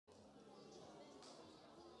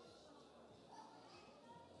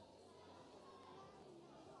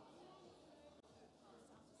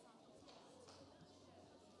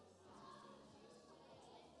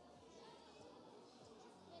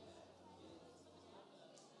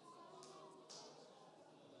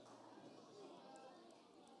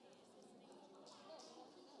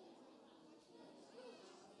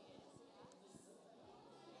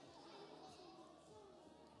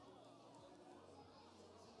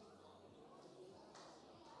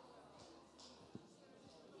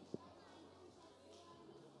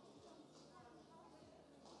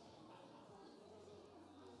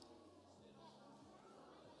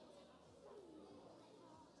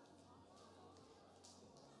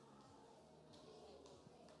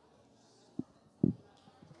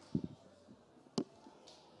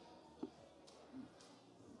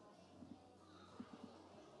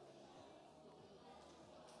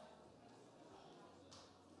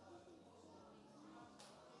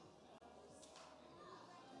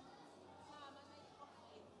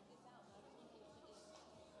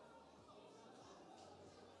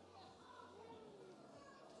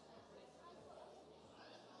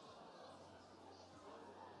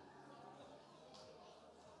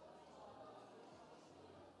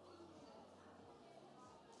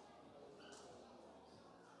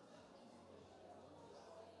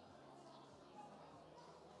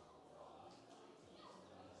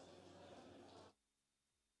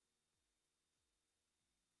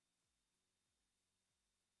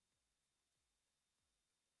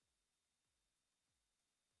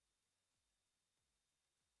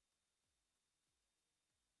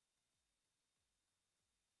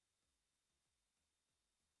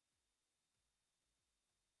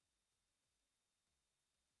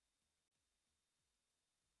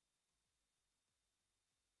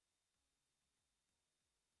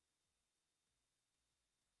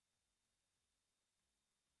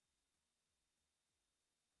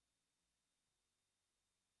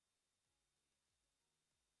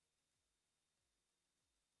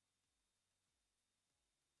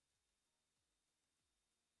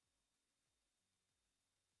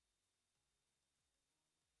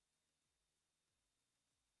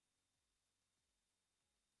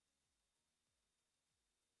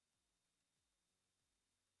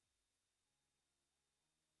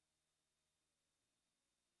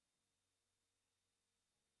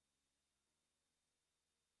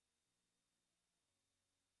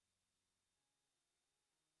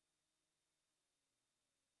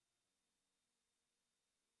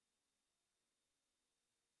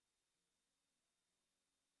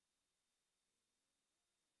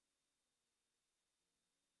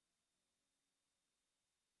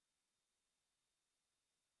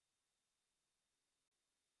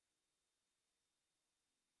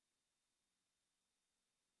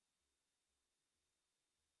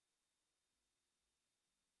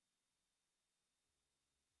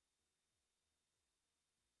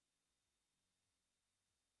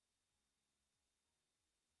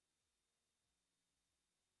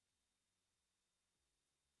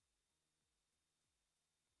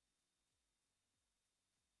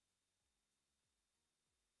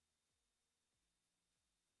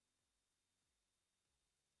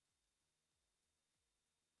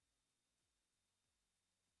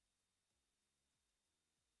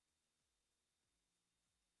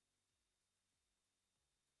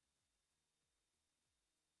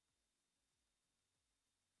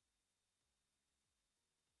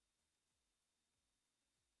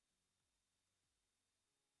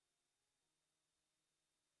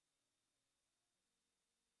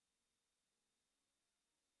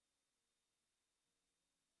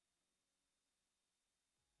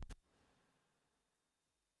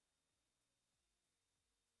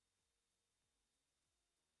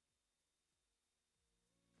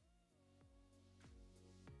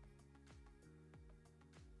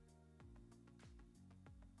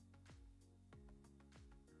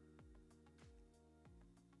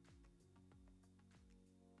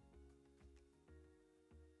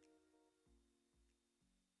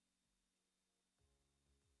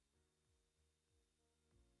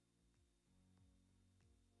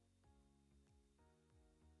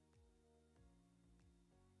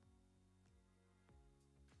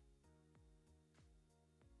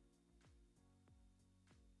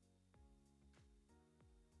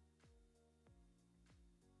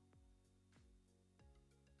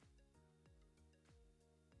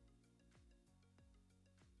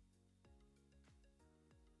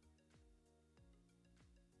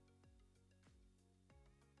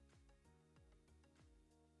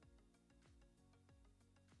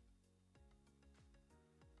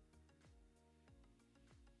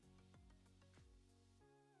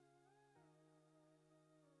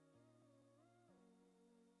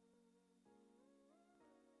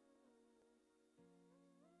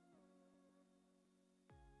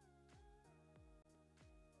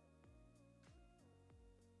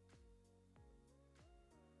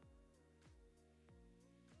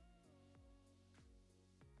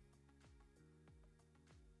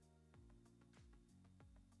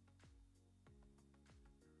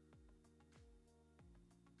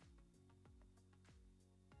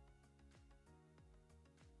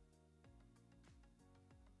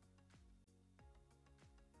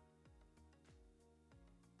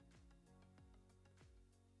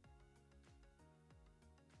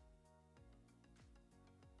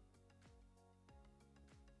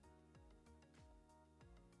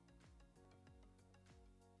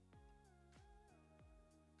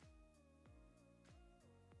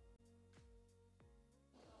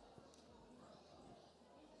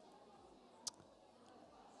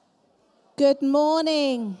Good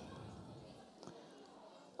morning.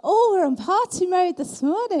 Oh, we're on party mode this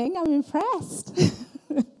morning. I'm impressed.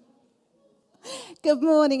 Good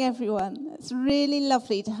morning, everyone. It's really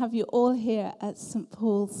lovely to have you all here at St.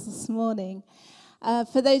 Paul's this morning.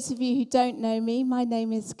 For those of you who don't know me, my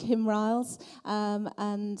name is Kim Riles,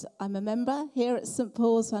 and I'm a member here at St.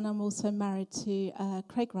 Paul's, and I'm also married to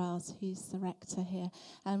Craig Riles, who's the rector here,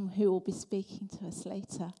 and who will be speaking to us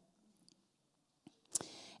later.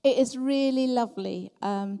 It is really lovely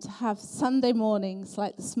to have Sunday mornings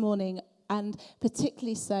like this morning, and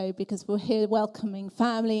particularly so because we're here welcoming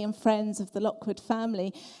family and friends of the Lockwood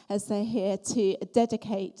family as they're here to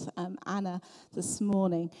dedicate Anna this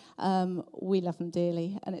morning. We love them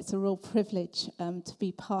dearly, and it's a real privilege to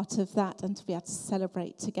be part of that and to be able to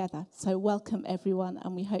celebrate together. So welcome, everyone,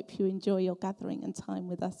 and we hope you enjoy your gathering and time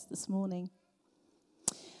with us this morning.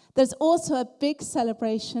 There's also a big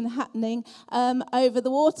celebration happening over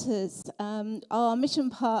the waters. Our mission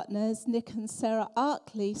partners, Nick and Sarah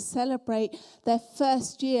Arkley, celebrate their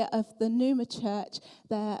first year of the Numa Church,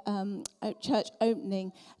 their church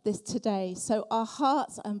opening today. So our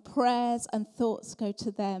hearts and prayers and thoughts go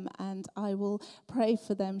to them, and I will pray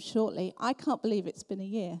for them shortly. I can't believe it's been a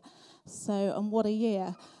year. And what a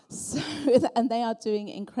year. And they are doing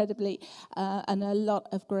incredibly and a lot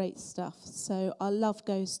of great stuff. So our love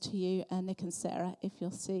goes to you, Nick and Sarah, if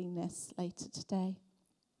you're seeing this later today.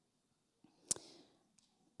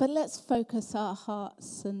 But let's focus our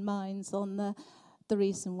hearts and minds on the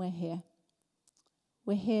reason we're here.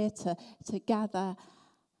 We're here to gather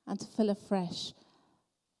and to fill afresh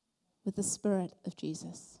with the Spirit of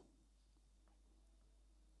Jesus.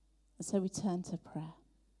 And so we turn to prayer.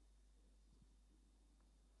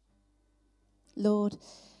 Lord,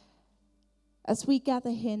 as we gather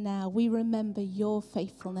here now, we remember your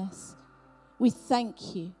faithfulness. We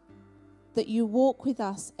thank you that you walk with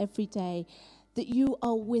us every day, that you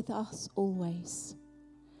are with us always.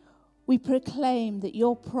 We proclaim that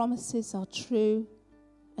your promises are true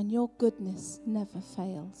and your goodness never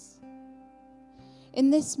fails.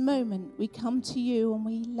 In this moment, we come to you and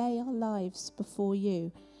we lay our lives before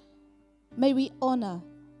you. May we honor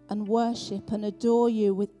and worship and adore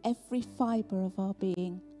you with every fibre of our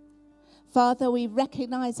being. Father, we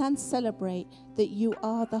recognize and celebrate that you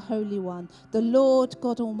are the Holy One, the Lord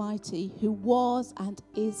God Almighty, who was and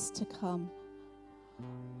is to come.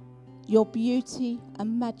 Your beauty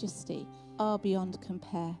and majesty are beyond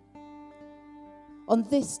compare. On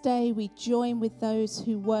this day, we join with those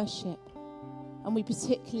who worship, and we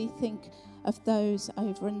particularly think of those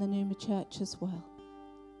over in the Numa Church as well.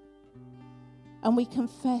 And we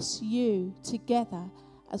confess you together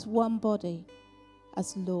as one body,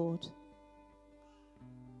 as Lord.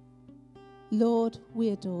 Lord, we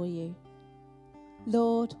adore you.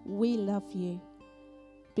 Lord, we love you.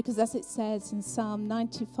 Because as it says in Psalm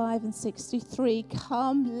 95 and 63,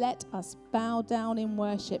 come, let us bow down in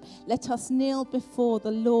worship. Let us kneel before the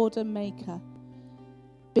Lord and Maker.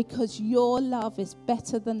 Because your love is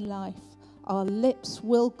better than life, our lips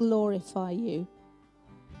will glorify you.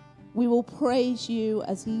 We will praise you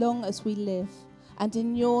as long as we live, and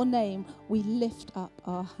in your name we lift up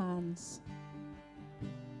our hands.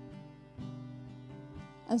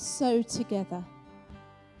 And so together,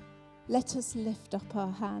 let us lift up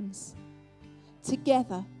our hands.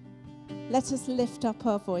 Together, let us lift up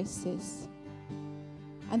our voices.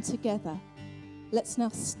 And together, let's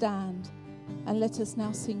now stand and let us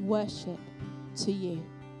now sing worship to you.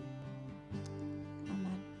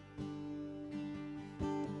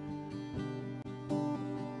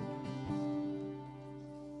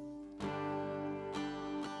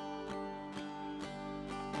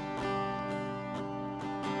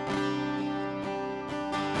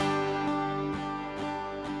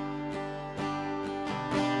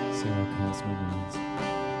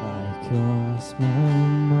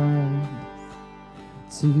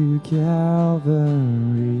 To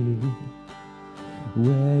Calvary,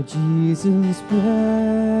 where Jesus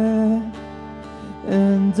bled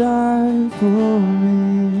and died for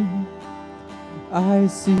me. I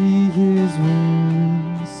see his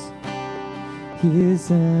wounds, his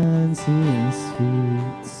hands, his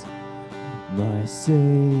feet, my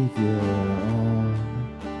Savior on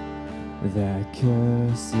that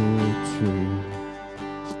cursed tree.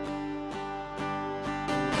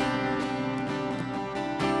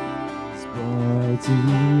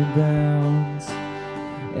 Bound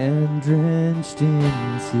and drenched in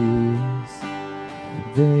tears,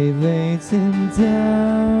 they laid him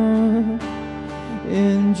down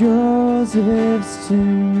in Joseph's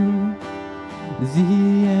tomb,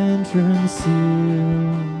 the entrance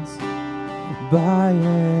sealed by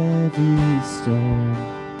every stone.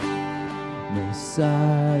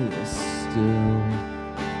 Messiah still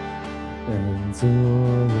and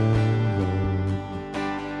all alone.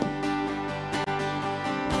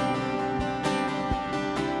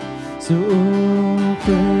 So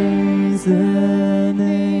praise the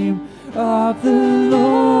name of the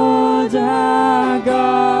Lord our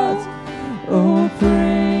God. Oh,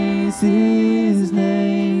 praise His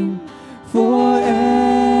name forevermore.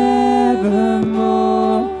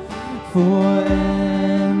 For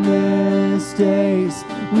endless days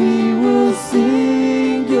we will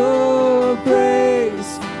sing your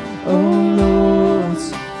praise, oh Lord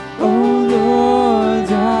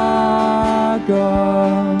our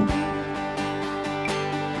God.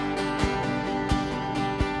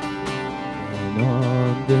 And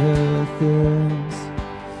on the third,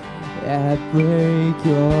 at break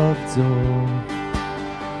of dawn,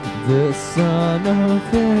 the Son of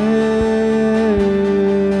Heaven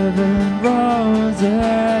rose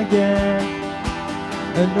again,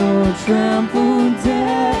 and oh, trampled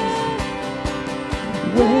death,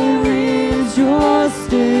 where is your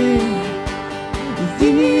sting?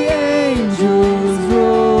 The angels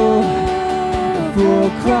roar for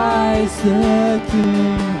Christ the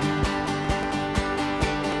King.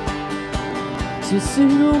 So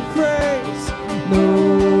sing no praise, no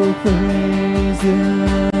praise in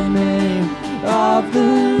the name of the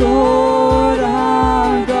Lord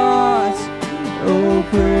our God. Oh,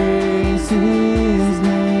 praise His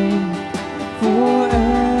name forevermore.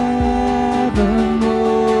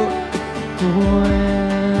 For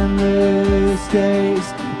endless days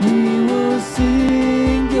we will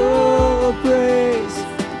sing your praise,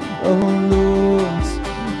 oh Lord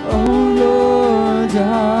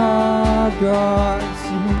our God.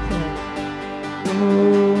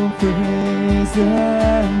 Oh, praise the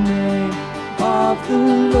name of the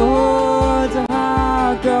Lord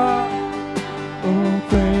our God. Oh,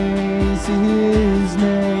 praise His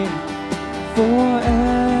name forevermore.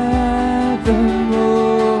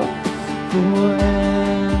 For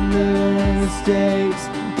endless days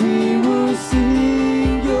we will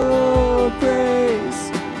sing your praise,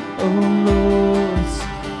 oh Lord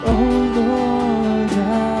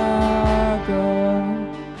our God.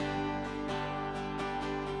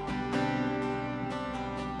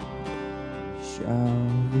 Shall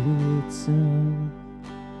return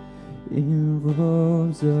in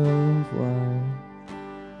robes of white,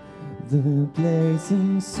 the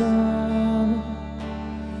blazing sun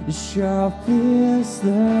shall pierce the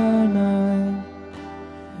night,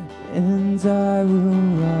 and I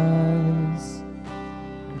will rise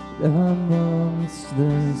amongst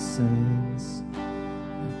the saints,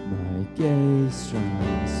 my gaze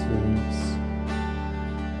transfixed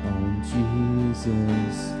on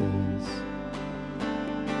Jesus' face.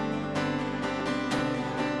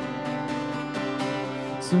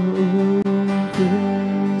 So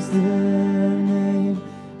praise the name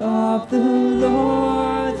of the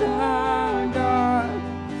Lord our God.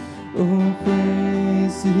 Oh,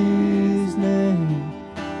 praise His name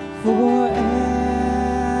forevermore.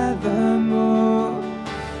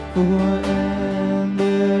 For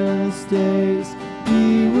endless days we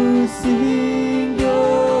will sing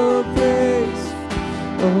your praise,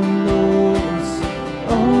 oh Lord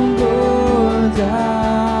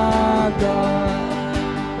our God.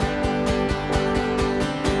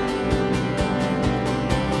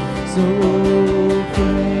 So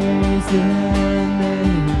praise the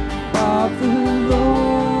name of the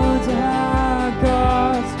Lord our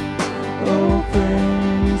God. Oh,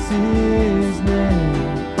 praise His name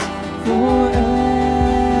forevermore.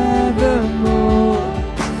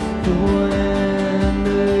 For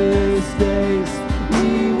endless days we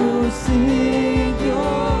will sing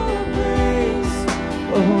your praise,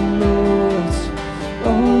 oh Lord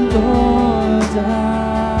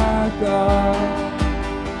our God.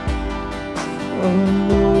 Oh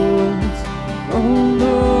Lord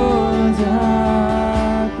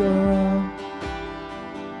our God.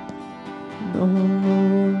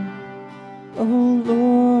 Oh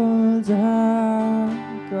Lord our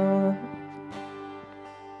God.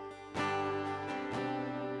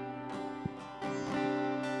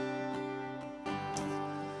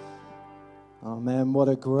 Amen. What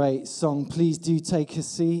a great song. Please do take a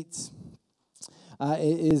seat.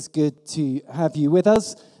 It is good to have you with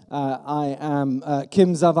us. I am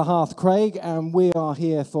Kim's other half, Craig, and we are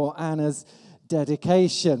here for Anna's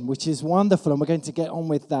dedication, which is wonderful, and we're going to get on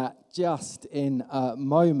with that just in a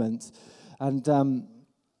moment. And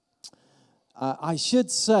I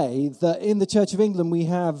should say that in the Church of England we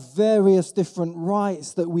have various different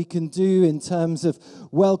rites that we can do in terms of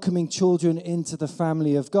welcoming children into the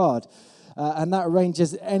family of God. and that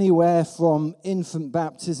ranges anywhere from infant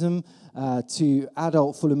baptism to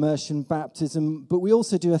adult full immersion baptism. But we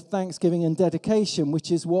also do a Thanksgiving and dedication,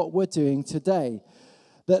 which is what we're doing today.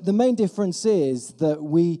 The main difference is that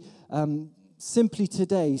we simply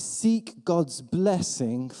today seek God's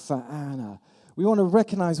blessing for Anna. We want to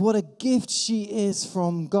recognize what a gift she is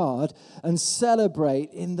from God and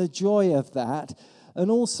celebrate in the joy of that, and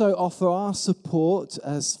also offer our support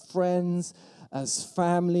as friends, as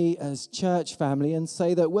family, as church family, and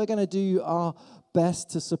say that we're going to do our best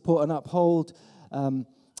to support and uphold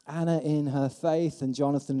Anna in her faith, and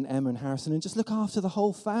Jonathan and Emma and Harrison, and just look after the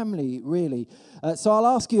whole family, really. So I'll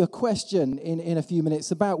ask you a question in a few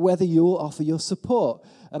minutes about whether you'll offer your support.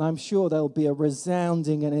 And I'm sure there'll be a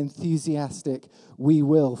resounding and enthusiastic "we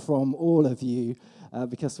will" from all of you,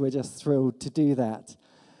 because we're just thrilled to do that.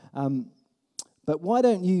 But why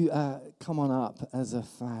don't you come on up as a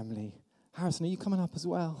family? Harrison, are you coming up as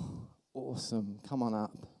well? Awesome. Come on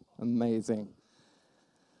up. Amazing.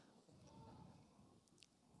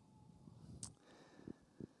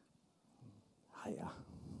 Hiya.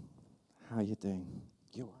 How are you doing?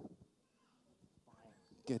 You're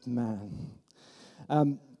good man.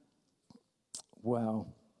 Well,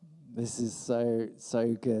 this is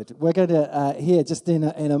so good. We're going to hear just in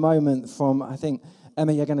a moment from, I think,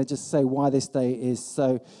 Emma, you're going to just say why this day is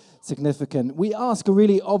so significant. We ask a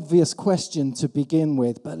really obvious question to begin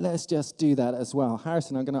with, but let's just do that as well.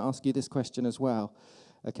 Harrison, I'm going to ask you this question as well.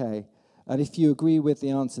 Okay. And if you agree with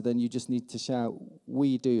the answer, then you just need to shout,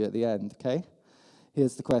 "We do" at the end, okay?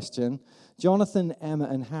 Here's the question. Jonathan, Emma,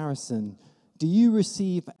 and Harrison, do you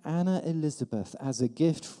receive Anna Elizabeth as a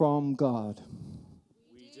gift from God?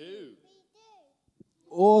 We do.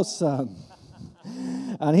 Awesome.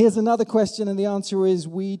 And here's another question, and the answer is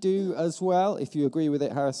we do as well, if you agree with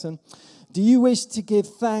it, Harrison. Do you wish to give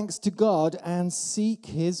thanks to God and seek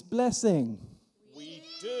his blessing? We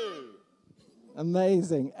do.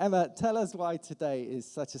 Amazing. Emma, tell us why today is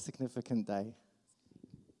such a significant day.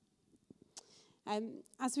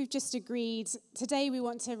 As we've just agreed, today we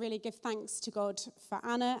want to really give thanks to God for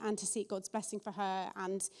Anna and to seek God's blessing for her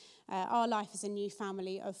and our life as a new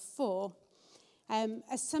family of 4.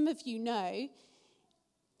 As some of you know,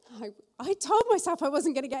 I told myself I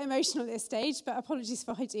wasn't going to get emotional at this stage, but apologies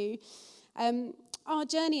if I do. Our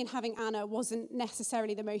journey in having Anna wasn't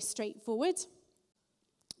necessarily the most straightforward.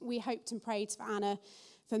 We hoped and prayed for Anna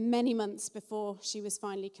for many months before she was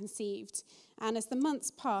finally conceived. And as the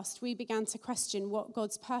months passed, we began to question what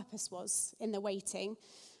God's purpose was in the waiting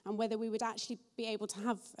and whether we would actually be able to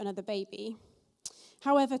have another baby.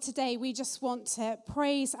 However, today we just want to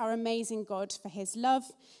praise our amazing God for his love,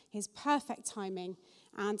 his perfect timing,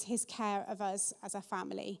 and his care of us as a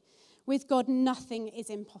family. With God, nothing is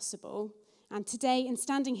impossible. And today, in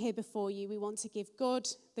standing here before you, we want to give God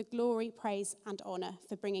the glory, praise, and honor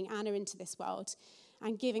for bringing Anna into this world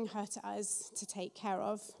and giving her to us to take care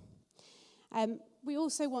of. We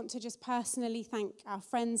also want to just personally thank our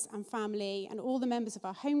friends and family and all the members of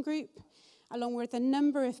our home group, along with a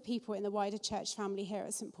number of people in the wider church family here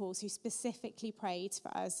at St. Paul's who specifically prayed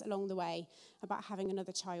for us along the way about having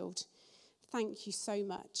another child. Thank you so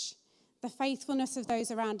much. The faithfulness of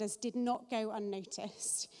those around us did not go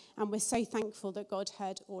unnoticed, and we're so thankful that God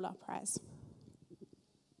heard all our prayers.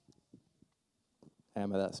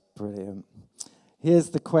 Emma, that's brilliant.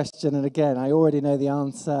 Here's the question, and again, I already know the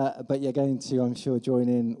answer, but you're going to, I'm sure, join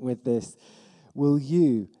in with this. Will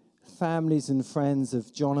you, families and friends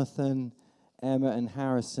of Jonathan, Emma, and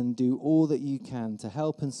Harrison, do all that you can to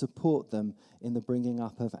help and support them in the bringing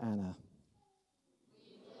up of Anna?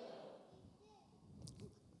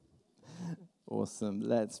 Awesome.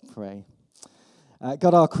 Let's pray.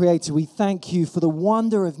 God, our Creator, we thank you for the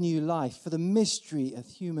wonder of new life, for the mystery of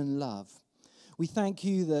human love. We thank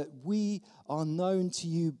you that we are known to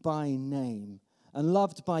you by name and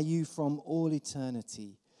loved by you from all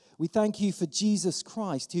eternity. We thank you for Jesus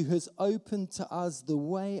Christ, who has opened to us the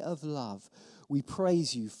way of love. We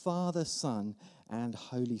praise you, Father, Son, and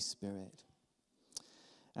Holy Spirit.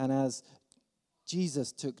 And as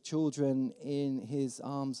Jesus took children in his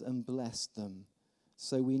arms and blessed them,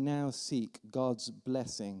 so we now seek God's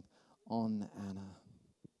blessing on Anna.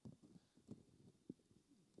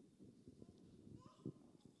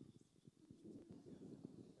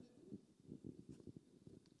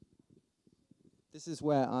 This is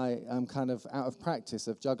where I am kind of out of practice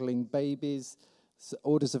of juggling babies,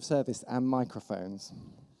 orders of service, and microphones.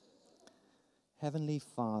 Heavenly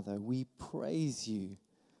Father, we praise you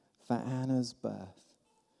for Anna's birth.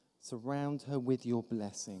 Surround her with your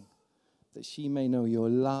blessing, that she may know your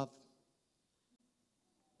love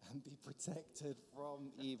and be protected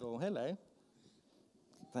from evil. Hello.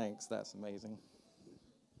 Thanks, that's amazing.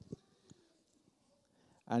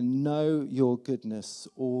 And know your goodness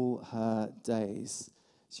all her days.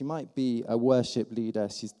 She might be a worship leader.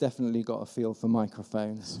 She's definitely got a feel for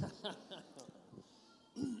microphones.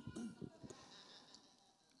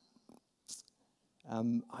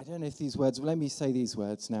 I don't know if these words, let me say these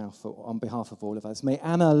words now on behalf of all of us. May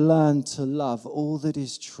Anna learn to love all that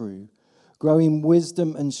is true, grow in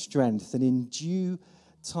wisdom and strength, and in due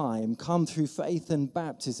time come through faith and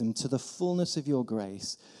baptism to the fullness of your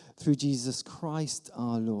grace, through Jesus Christ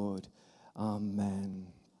our Lord. Amen.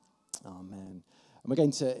 Amen. And we're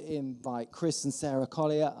going to invite Chris and Sarah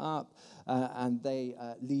Collier up, and they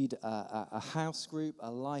lead a house group, a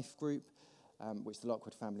life group, which the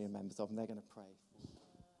Lockwood family are members of, and they're going to pray.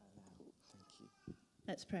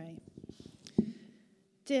 Let's pray.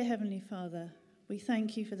 Dear Heavenly Father, we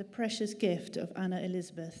thank you for the precious gift of Anna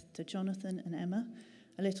Elizabeth to Jonathan and Emma,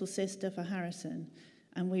 a little sister for Harrison,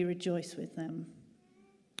 and we rejoice with them.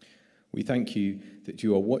 We thank you that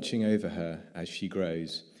you are watching over her as she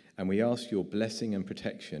grows, and we ask your blessing and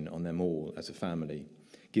protection on them all as a family.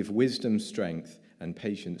 Give wisdom, strength, and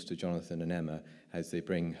patience to Jonathan and Emma as they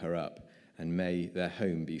bring her up, and may their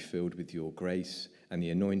home be filled with your grace and the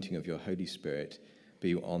anointing of your Holy Spirit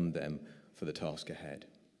be on them for the task ahead.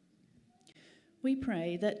 We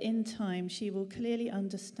pray that in time she will clearly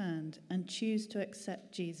understand and choose to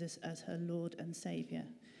accept Jesus as her Lord and Saviour,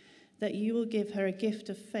 that you will give her a gift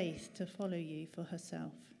of faith to follow you for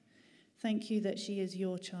herself. Thank you that she is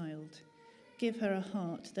your child. Give her a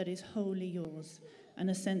heart that is wholly yours and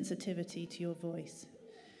a sensitivity to your voice.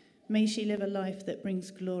 May she live a life that brings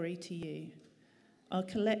glory to you. Our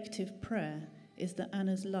collective prayer is that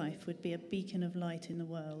Anna's life would be a beacon of light in the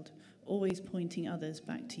world, always pointing others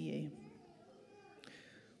back to you.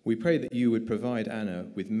 We pray that you would provide Anna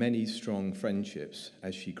with many strong friendships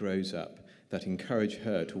as she grows up that encourage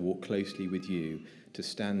her to walk closely with you, to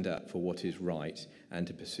stand up for what is right, and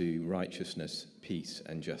to pursue righteousness, peace,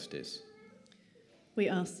 and justice. We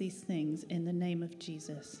ask these things in the name of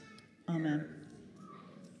Jesus. Amen.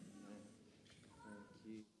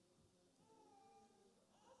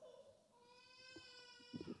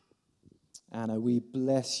 Anna, we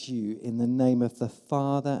bless you in the name of the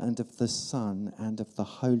Father and of the Son and of the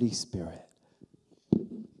Holy Spirit.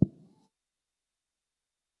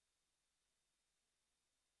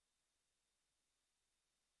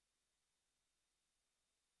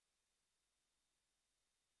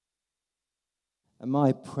 And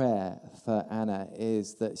my prayer for Anna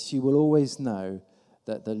is that she will always know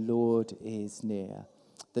that the Lord is near,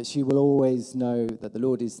 that she will always know that the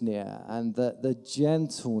Lord is near, and that the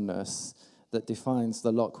gentleness that defines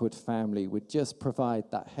the Lockwood family would just provide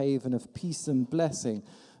that haven of peace and blessing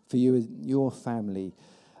for you and your family.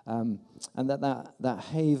 And that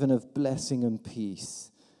haven of blessing and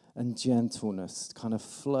peace and gentleness kind of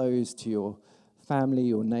flows to your family,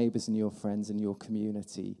 your neighbours and your friends and your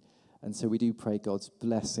community. And so we do pray God's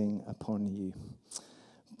blessing upon you.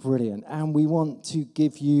 Brilliant. And we want to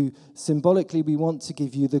give you, symbolically, we want to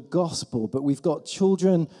give you the gospel, but we've got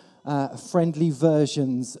children friendly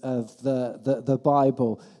versions of the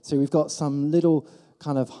Bible. So we've got some little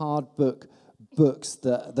kind of hard books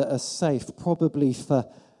that are safe, probably for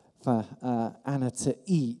Anna to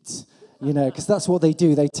eat, you know, because that's what they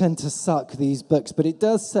do. They tend to suck these books. But it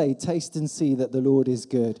does say, taste and see that the Lord is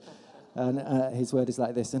good. And his word is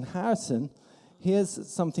like this. And Harrison, here's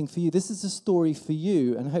something for you. This is a story for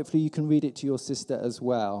you, and hopefully you can read it to your sister as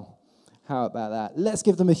well. How about that? Let's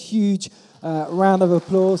give them a huge round of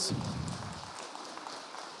applause.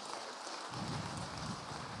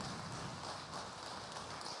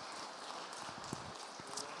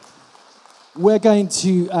 We're going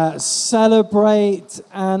to celebrate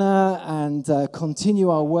Anna and continue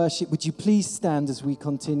our worship. Would you please stand as we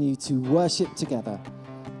continue to worship together?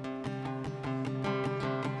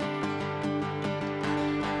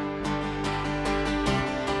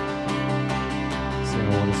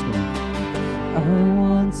 I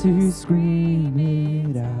want to scream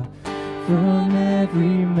it out from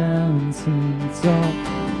every mountain top.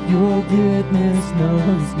 Your goodness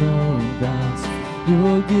knows no bounds.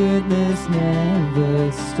 Your goodness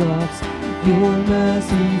never stops. Your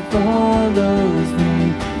mercy follows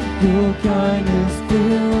me. Your kindness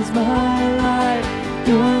fills my life.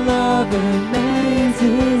 Your love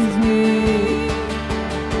amazes me.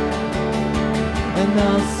 And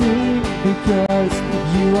I'll sing because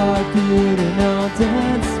you are good, and I'll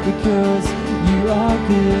dance because you are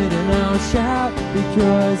good, and I'll shout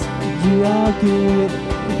because you are good.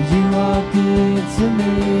 You are good to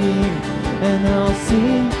me. And I'll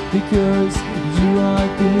sing because you are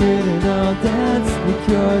good, and I'll dance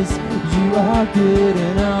because you are good,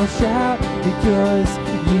 and I'll shout because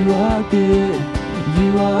you are good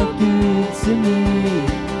to me.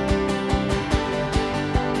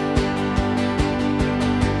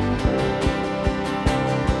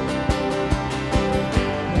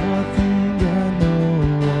 Nothing and no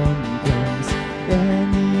one comes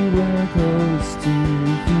anywhere close to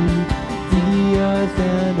you. The earth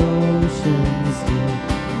and oceans do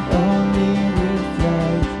only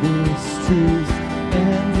reflect this truth.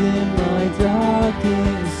 And in my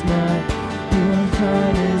darkest night, your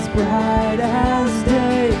shine is bright as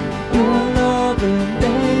day. Your love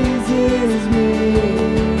amazes me.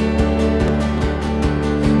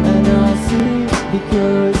 And I'll sing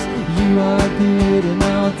because you are good, and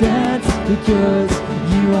I'll dance because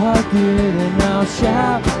you are good, and I'll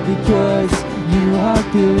shout because you are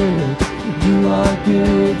good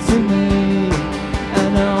to me.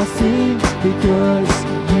 And I'll sing because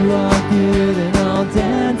you are good, and I'll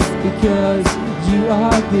dance because you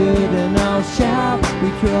are good, and I'll shout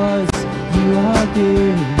because you are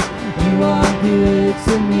good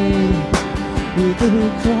to me. With a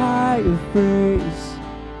cry of praise,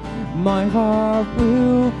 my heart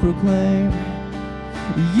will proclaim,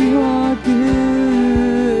 you are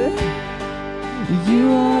good,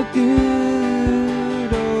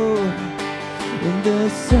 oh. In the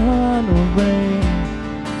sun or rain,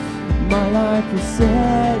 my life will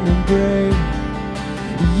celebrate.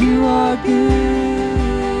 You are good,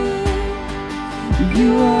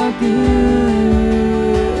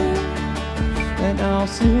 and I'll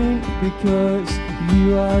sing because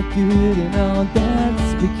you are good, and I'll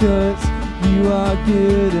dance because you are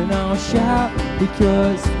good, and I'll shout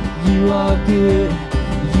because you are good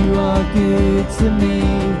to me,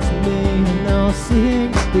 and I'll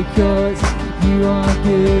sing because you are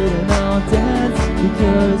good, and I'll dance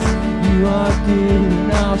because you are good,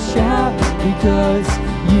 and I'll shout because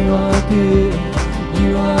you are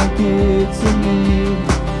good to me.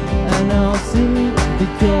 And I'll sing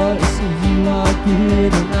because you are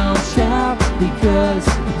good, and I'll shout because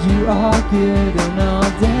you are good, and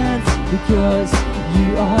I'll dance because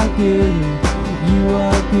you are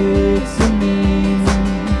good to me.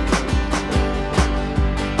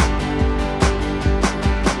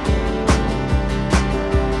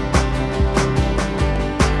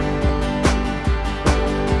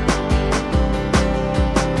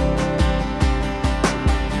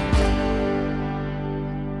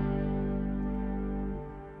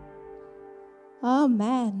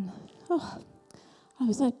 Amen. Oh, I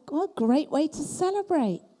was like, what a great way to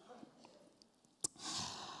celebrate.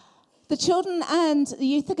 The children and the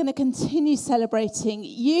youth are going to continue celebrating.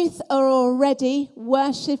 Youth are already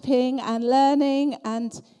worshipping and learning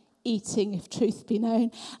and eating, if truth be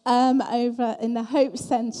known, over in the Hope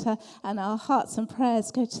Centre, and our hearts and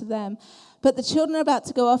prayers go to them. But the children are about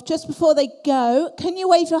to go off. Just before they go, can you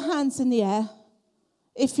wave your hands in the air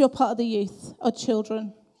if you're part of the youth or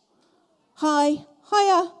children? Hi,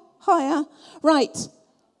 higher. Right.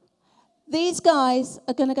 These guys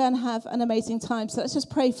are going to go and have an amazing time. So let's just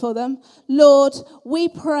pray for them. Lord, we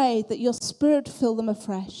pray that your Spirit fill them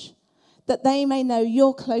afresh, that they may know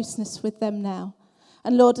your closeness with them now.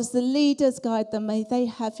 And Lord, as the leaders guide them, may they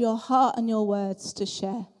have your heart and your words to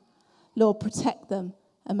share. Lord, protect them,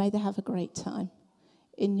 and may they have a great time.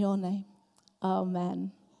 In your name,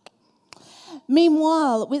 amen.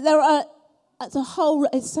 Meanwhile,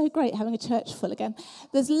 it's so great having a church full again.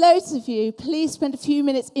 There's loads of you. Please spend a few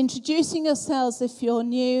minutes introducing yourselves if you're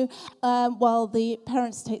new, while the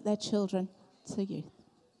parents take their children to you.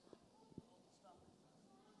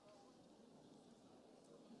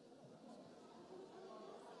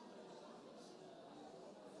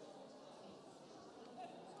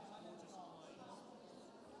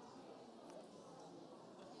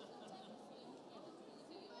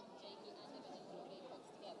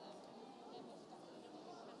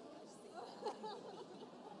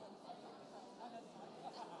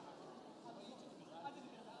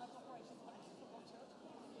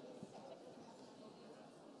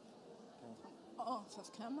 Off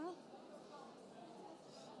camera.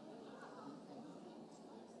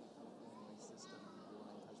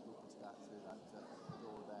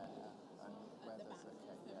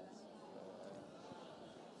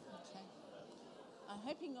 Okay. I'm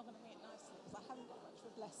hoping you're going to make it nicely because I haven't got much of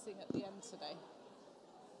a blessing at the end today.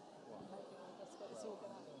 I'm hoping we'll just get this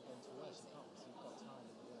organised.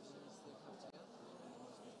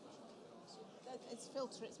 It's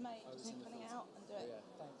filter, it's made. Just think coming out and do it. Yeah,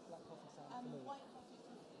 thanks. Black coffee. White coffee.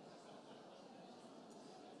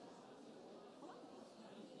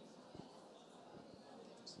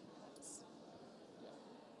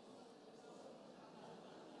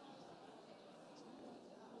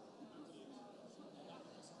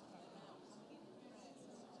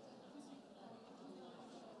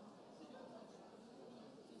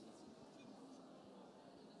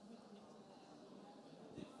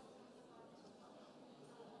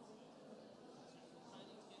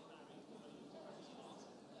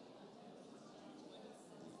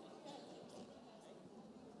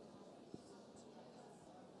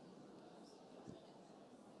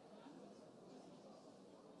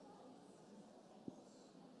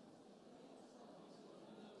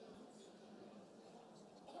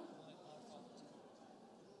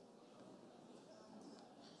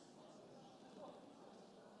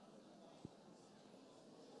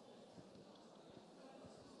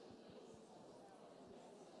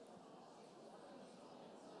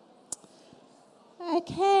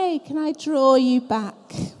 okay? Can I draw you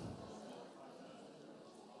back?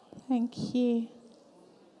 Thank you.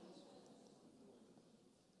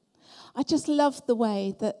 I just love the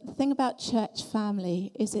way that the thing about church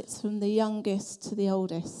family is it's from the youngest to the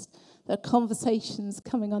oldest. There are conversations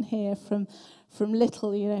coming on here from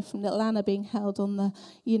little, from little Anna being held on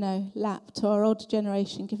the, lap to our older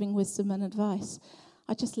generation giving wisdom and advice.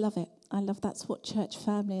 I just love it. I love that's what church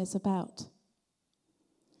family is about.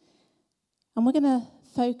 And we're going to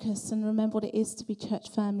focus and remember what it is to be church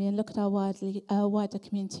family and look at our wider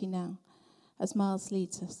community now as Miles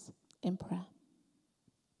leads us in prayer.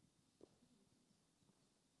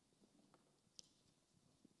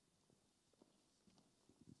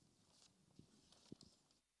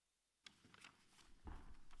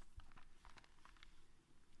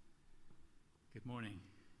 Good morning.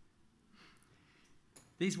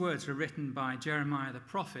 These words were written by Jeremiah the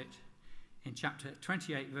prophet in chapter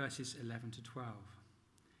 28, verses 11 to 12.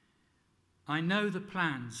 I know the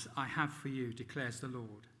plans I have for you, declares the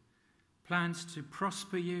Lord. Plans to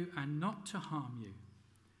prosper you and not to harm you.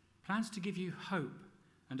 Plans to give you hope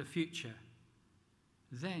and a future.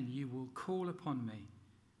 Then you will call upon me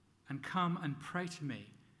and come and pray to me,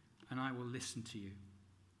 and I will listen to you.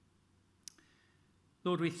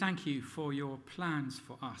 Lord, we thank you for your plans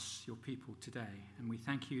for us, your people today, and we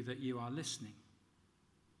thank you that you are listening.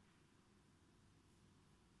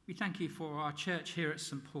 We thank you for our church here at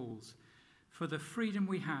St. Paul's, for the freedom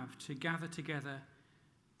we have to gather together,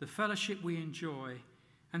 the fellowship we enjoy,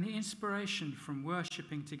 and the inspiration from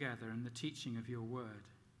worshipping together and the teaching of your word.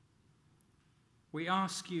 We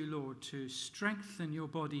ask you, Lord, to strengthen your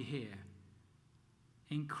body here,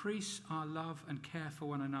 increase our love and care for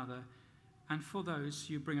one another, and for those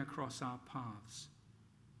you bring across our paths.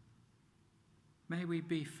 May we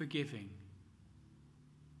be forgiving,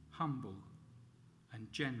 humble,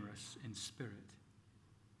 and generous in spirit.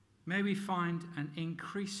 May we find an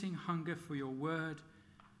increasing hunger for your word,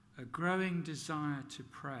 a growing desire to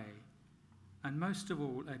pray, and most of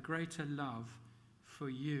all, a greater love for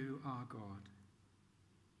you, our God.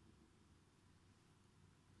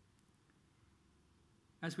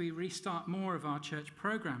 As we restart more of our church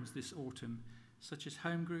programs this autumn, such as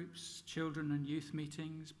home groups, children and youth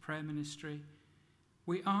meetings, prayer ministry,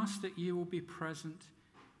 we ask that you will be present,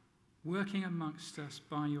 working amongst us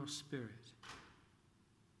by your Spirit.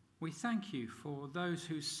 We thank you for those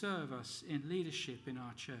who serve us in leadership in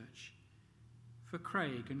our church, for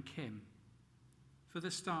Craig and Kim, for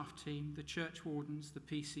the staff team, the church wardens, the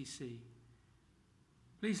PCC.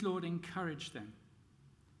 Please, Lord, encourage them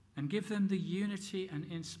and give them the unity and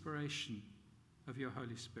inspiration of your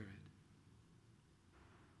Holy Spirit.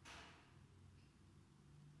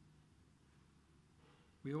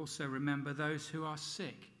 We also remember those who are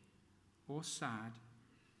sick or sad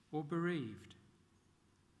or bereaved,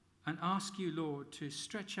 and ask you, Lord, to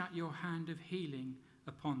stretch out your hand of healing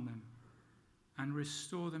upon them and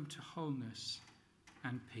restore them to wholeness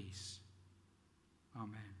and peace.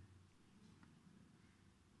 Amen.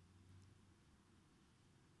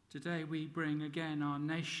 Today we bring again our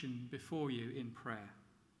nation before you in prayer.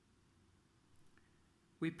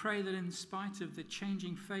 We pray that in spite of the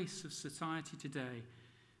changing face of society today,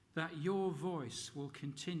 that your voice will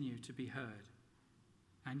continue to be heard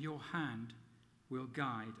and your hand will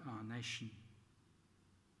guide our nation.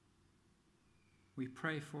 We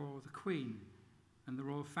pray for the Queen and the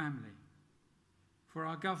royal family, for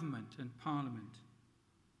our government and parliament.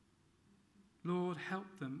 Lord,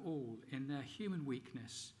 help them all in their human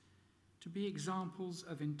weakness to be examples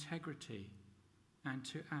of integrity and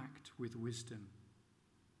to act with wisdom.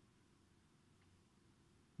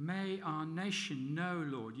 May our nation know,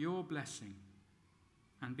 Lord, your blessing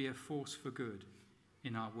and be a force for good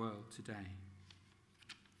in our world today.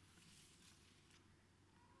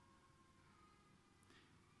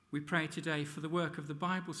 We pray today for the work of the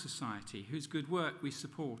Bible Society, whose good work we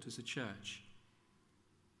support as a church.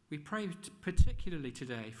 We pray particularly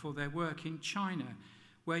today for their work in China,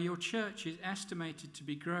 where your church is estimated to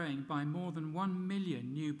be growing by more than 1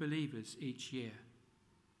 million new believers each year.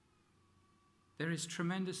 There is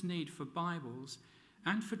tremendous need for Bibles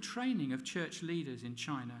and for training of church leaders in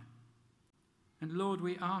China. And Lord,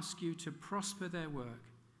 we ask you to prosper their work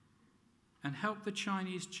and help the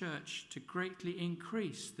Chinese church to greatly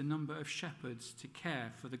increase the number of shepherds to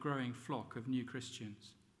care for the growing flock of new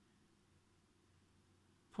Christians.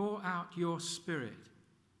 Pour out your Spirit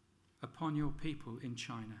upon your people in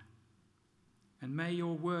China, and may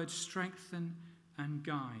your word strengthen and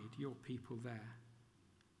guide your people there.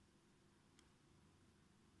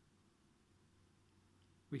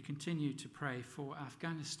 We continue to pray for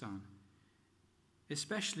Afghanistan.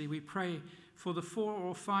 Especially we pray for the 4,000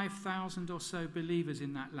 or 5,000 or so believers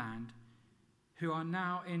in that land who are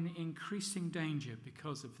now in increasing danger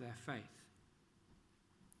because of their faith.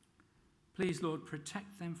 Please, Lord,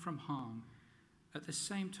 protect them from harm at the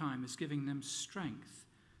same time as giving them strength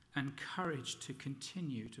and courage to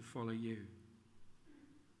continue to follow you.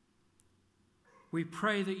 We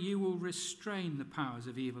pray that you will restrain the powers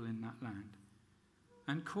of evil in that land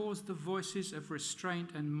and cause the voices of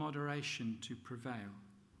restraint and moderation to prevail.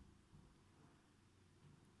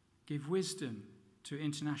 Give wisdom to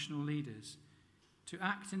international leaders to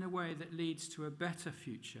act in a way that leads to a better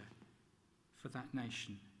future for that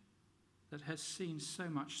nation that has seen so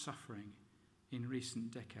much suffering in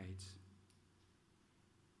recent decades.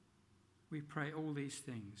 We pray all these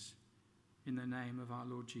things in the name of our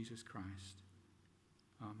Lord Jesus Christ.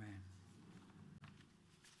 Amen.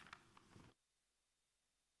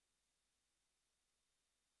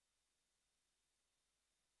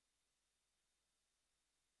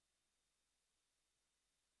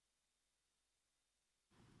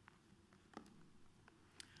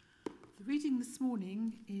 The reading this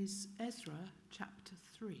morning is Ezra chapter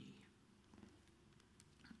 3.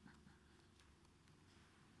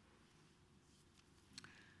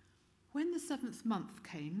 When the 7th month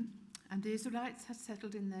came, and the Israelites had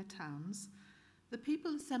settled in their towns, the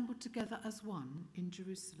people assembled together as one in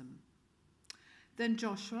Jerusalem. Then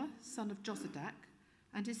Joshua, son of Jozadak,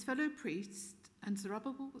 and his fellow priests, and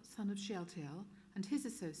Zerubbabel, son of Shealtiel, and his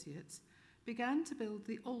associates, began to build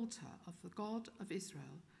the altar of the God of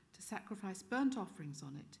Israel, to sacrifice burnt offerings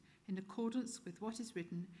on it, in accordance with what is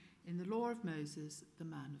written in the law of Moses, the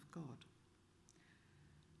man of God.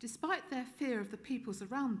 Despite their fear of the peoples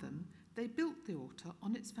around them, they built the altar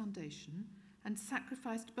on its foundation and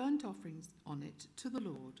sacrificed burnt offerings on it to the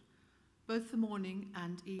Lord, both the morning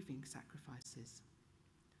and evening sacrifices.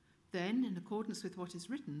 Then, in accordance with what is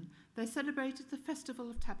written, they celebrated the Festival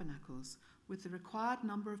of Tabernacles with the required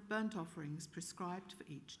number of burnt offerings prescribed for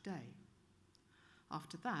each day.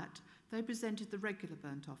 After that, they presented the regular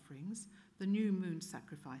burnt offerings, the new moon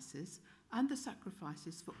sacrifices, and the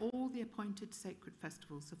sacrifices for all the appointed sacred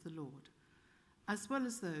festivals of the Lord, as well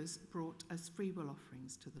as those brought as freewill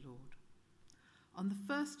offerings to the Lord. On the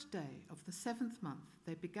first day of the 7th month,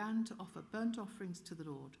 they began to offer burnt offerings to the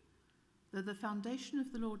Lord, though the foundation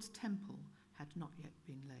of the Lord's temple had not yet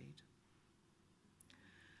been laid.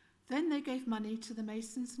 Then they gave money to the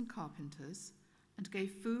masons and carpenters, and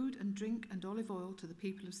gave food and drink and olive oil to the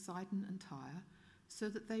people of Sidon and Tyre, so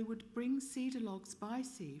that they would bring cedar logs by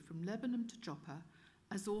sea from Lebanon to Joppa,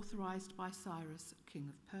 as authorized by Cyrus, king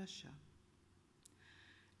of Persia.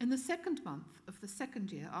 In the 2nd month of the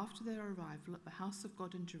 2nd year after their arrival at the house of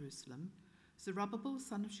God in Jerusalem, Zerubbabel,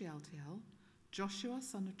 son of Shealtiel, Joshua,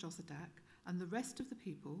 son of Jozadak, and the rest of the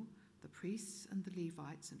people, the priests and the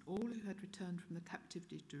Levites, and all who had returned from the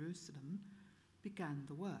captivity of Jerusalem, began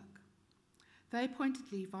the work. They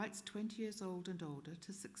appointed Levites 20 years old and older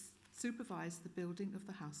to supervise the building of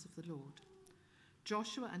the house of the Lord.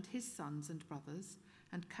 Joshua and his sons and brothers,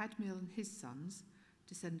 and Kadmiel and his sons,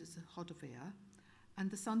 descendants of Hodaviah, and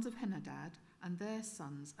the sons of Henadad and their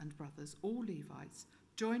sons and brothers, all Levites,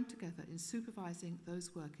 joined together in supervising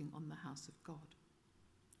those working on the house of God.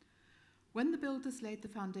 When the builders laid the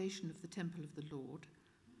foundation of the temple of the Lord,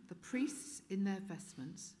 the priests in their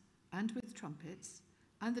vestments and with trumpets,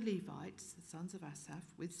 and the Levites, the sons of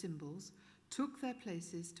Asaph, with cymbals, took their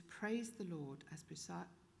places to praise the Lord as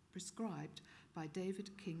prescribed by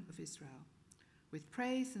David, king of Israel. With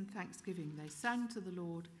praise and thanksgiving they sang to the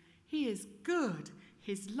Lord, "He is good,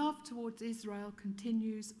 his love towards Israel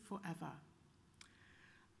continues forever."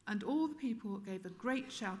 And all the people gave a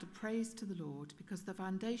great shout of praise to the Lord, because the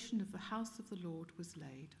foundation of the house of the Lord was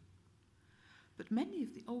laid. But many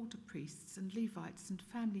of the older priests and Levites and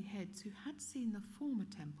family heads who had seen the former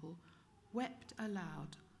temple wept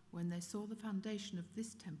aloud when they saw the foundation of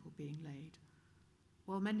this temple being laid,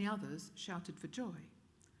 while many others shouted for joy.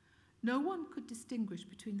 No one could distinguish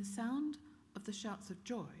between the sound of the shouts of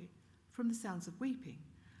joy from the sounds of weeping,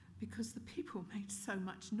 because the people made so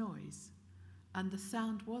much noise, and the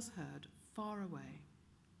sound was heard far away.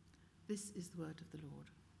 This is the word of the Lord.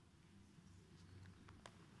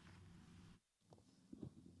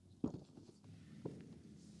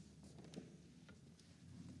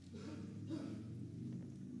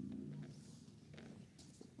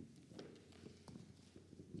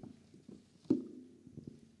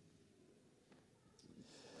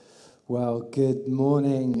 Well, good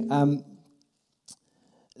morning.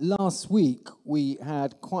 Last week we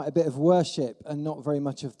had quite a bit of worship and not very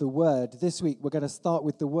much of the word. This week we're going to start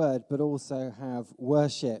with the word but also have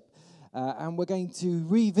worship. and we're going to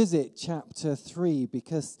revisit chapter 3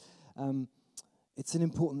 because it's an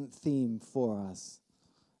important theme for us.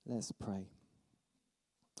 Let's pray.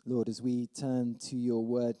 Lord, as we turn to your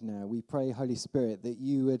word now, we pray, Holy Spirit, that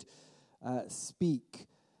you would speak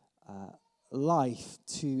life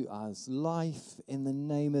to us, life in the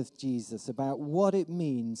name of Jesus, about what it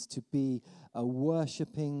means to be a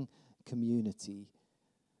worshipping community.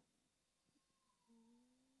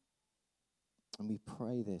 And we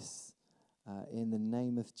pray this in the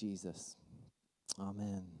name of Jesus.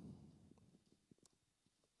 Amen.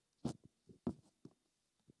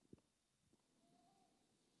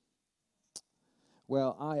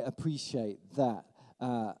 Well, I appreciate that.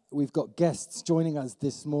 We've got guests joining us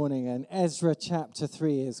this morning, and Ezra chapter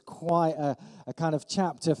 3 is quite a kind of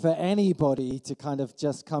chapter for anybody to kind of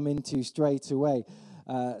just come into straight away.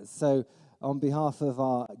 So on behalf of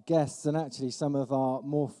our guests and actually some of our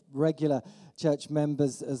more regular church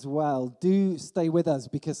members as well, do stay with us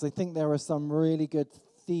because I think there are some really good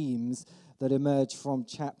themes that emerge from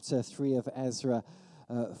chapter 3 of Ezra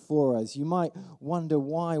for us. You might wonder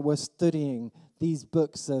why we're studying these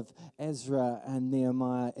books of Ezra and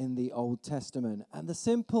Nehemiah in the Old Testament. And the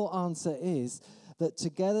simple answer is that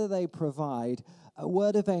together they provide a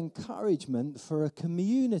word of encouragement for a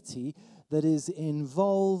community that is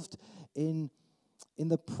involved in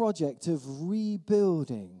the project of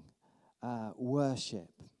rebuilding worship.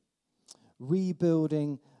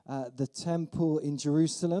 Rebuilding the temple in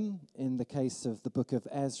Jerusalem, in the case of the book of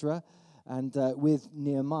Ezra, and with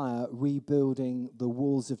Nehemiah, rebuilding the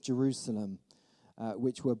walls of Jerusalem,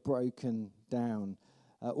 which were broken down,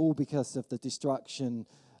 all because of the destruction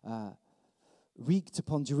wreaked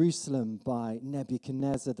upon Jerusalem by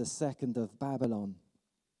Nebuchadnezzar II of Babylon.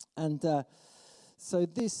 And so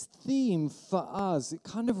this theme for us, it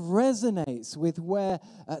kind of resonates with where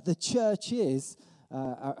the church is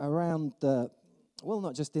around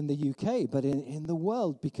not just in the UK, but in the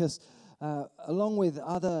world, because along with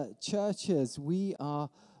other churches, we are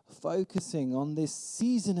focusing on this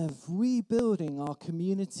season of rebuilding our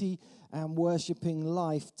community and worshipping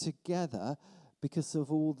life together because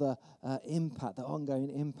of all the ongoing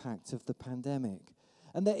impact of the pandemic.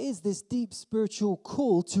 And there is this deep spiritual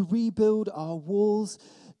call to rebuild our walls,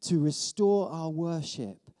 to restore our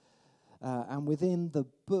worship. And within the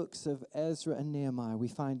books of Ezra and Nehemiah, we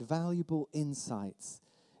find valuable insights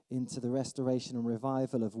into the restoration and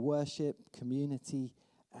revival of worship, community,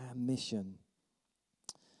 and mission.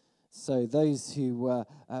 So those who were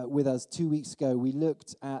with us 2 weeks ago, we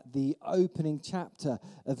looked at the opening chapter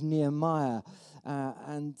of Nehemiah.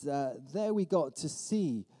 And there we got to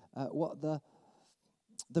see what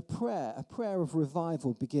a prayer of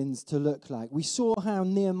revival begins to look like. We saw how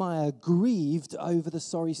Nehemiah grieved over the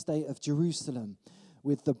sorry state of Jerusalem,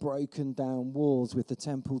 with the broken down walls, with the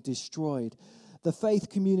temple destroyed. The faith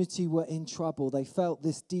community were in trouble. They felt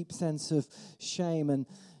this deep sense of shame, and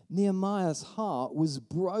Nehemiah's heart was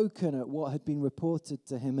broken at what had been reported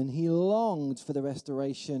to him, and he longed for the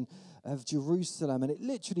restoration of Jerusalem, and it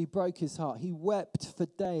literally broke his heart. He wept for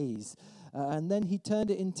days, and then he turned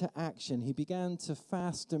it into action. He began to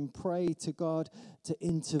fast and pray to God to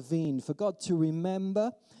intervene, for God to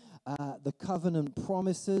remember the covenant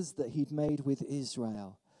promises that he'd made with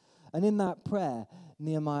Israel. And in that prayer,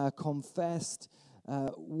 Nehemiah confessed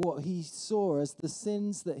what he saw as the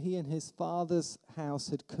sins that he and his father's house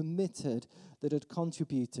had committed that had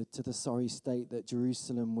contributed to the sorry state that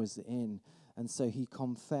Jerusalem was in. And so he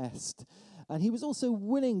confessed. And he was also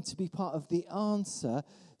willing to be part of the answer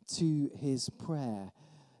to his prayer.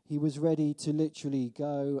 He was ready to literally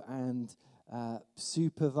go and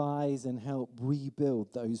supervise and help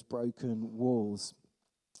rebuild those broken walls.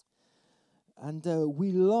 And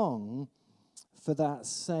we long for that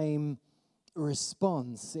same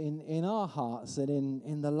response in our hearts and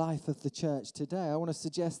in the life of the church today. I want to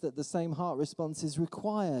suggest that the same heart response is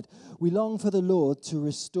required. We long for the Lord to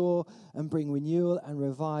restore and bring renewal and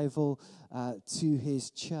revival to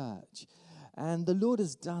his church. And the Lord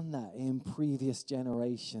has done that in previous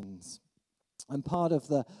generations. And part of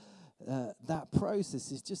that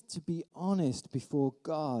process is just to be honest before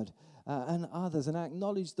God and others and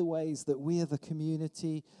acknowledge the ways that we as a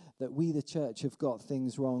community, that we the church have got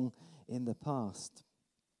things wrong in the past.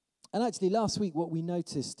 And actually last week what we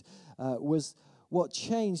noticed was what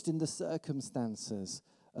changed in the circumstances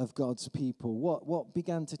of God's people, what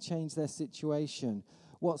began to change their situation,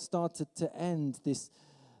 what started to end this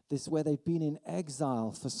where they'd been in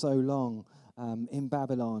exile for so long in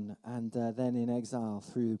Babylon and then in exile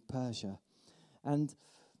through Persia. And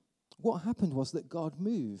what happened was that God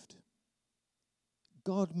moved.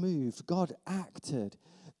 God moved. God acted.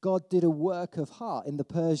 God did a work of heart in the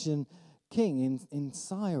Persian king, in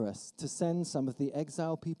Cyrus, to send some of the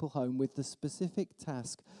exiled people home with the specific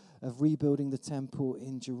task of rebuilding the temple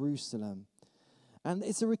in Jerusalem. And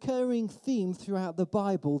it's a recurring theme throughout the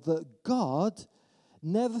Bible that God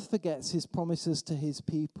never forgets his promises to his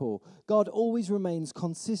people. God always remains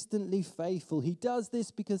consistently faithful. He does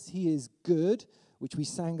this because he is good, which we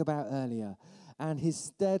sang about earlier, and his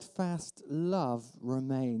steadfast love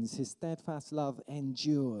remains. His steadfast love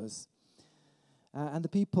endures. And the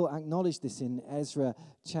people acknowledge this in Ezra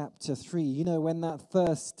chapter 3. You know, when that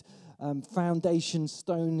first foundation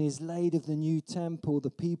stone is laid of the new temple, the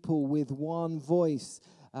people with one voice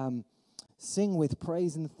sing with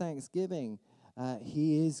praise and thanksgiving.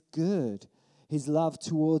 He is good. His love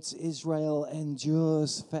towards Israel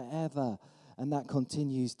endures forever, and that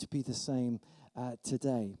continues to be the same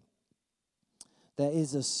today. There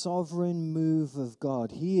is a sovereign move of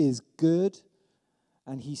God. He is good,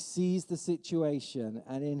 and he sees the situation,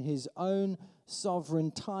 and in his own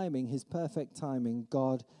sovereign timing, his perfect timing,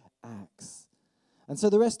 God acts. And so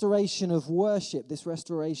the restoration of worship, this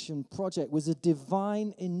restoration project, was a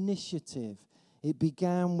divine initiative. It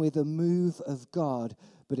began with a move of God,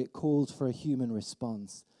 but it called for a human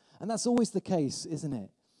response. And that's always the case, isn't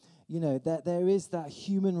it? You know, that there is that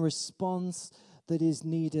human response that is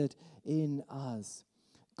needed in us.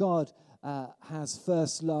 God has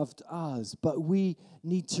first loved us, but we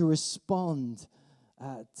need to respond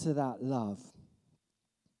to that love.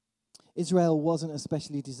 Israel wasn't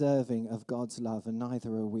especially deserving of God's love, and neither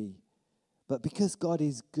are we. But because God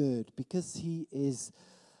is good, because he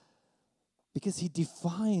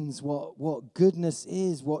defines what goodness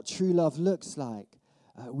is, what true love looks like,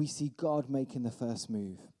 we see God making the first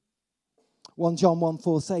move. 1 John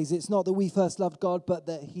 1:4 says, it's not that we first loved God, but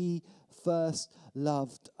that he first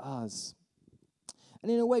loved us.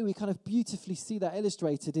 And in a way, we kind of beautifully see that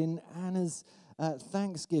illustrated in Anna's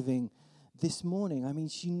thanksgiving this morning. I mean,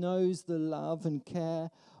 she knows the love and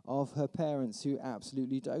care of her parents, who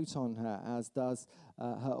absolutely dote on her, as does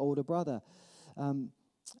her older brother. And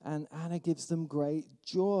Anna gives them great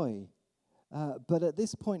joy. But at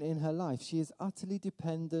this point in her life, she is utterly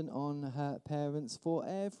dependent on her parents for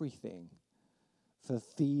everything. For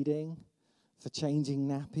feeding, for changing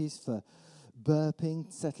nappies, for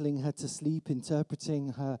burping, settling her to sleep, interpreting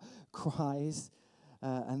her cries,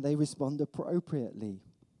 and they respond appropriately.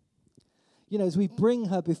 You know, as we bring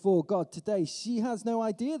her before God today, she has no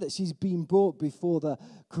idea that she's been brought before the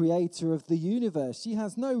creator of the universe. She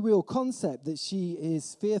has no real concept that she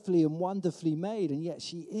is fearfully and wonderfully made, and yet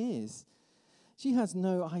she is. She has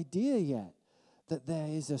no idea yet that there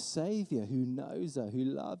is a Savior who knows her, who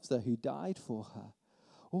loves her, who died for her.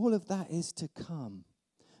 All of that is to come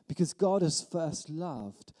because God has first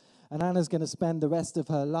loved. And Anna's going to spend the rest of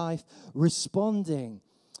her life responding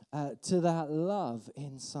to that love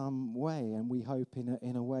in some way. And we hope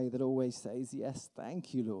in a way that always says, yes,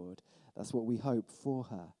 thank you, Lord. That's what we hope for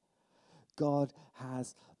her. God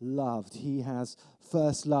has loved. He has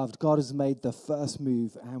first loved. God has made the first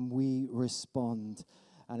move, and we respond.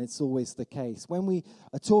 And it's always the case. When we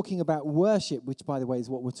are talking about worship, which, by the way, is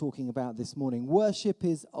what we're talking about this morning, worship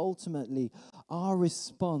is ultimately our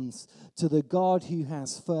response to the God who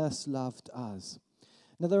has first loved us.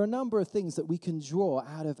 Now, there are a number of things that we can draw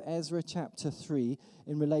out of Ezra chapter 3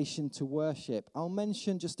 in relation to worship. I'll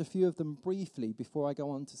mention just a few of them briefly before I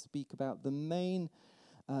go on to speak about the main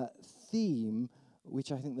theme,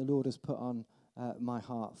 which I think the Lord has put on my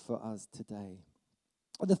heart for us today.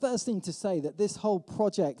 The first thing to say that this whole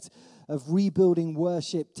project of rebuilding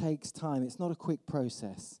worship takes time. It's not a quick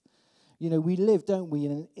process. You know, we live, don't we,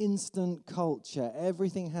 in an instant culture.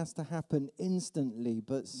 Everything has to happen instantly,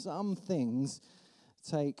 but some things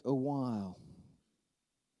take a while.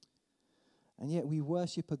 And yet we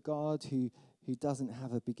worship a God who doesn't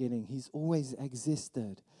have a beginning. He's always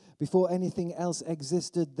existed. Before anything else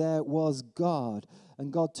existed, there was God.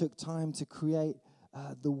 And God took time to create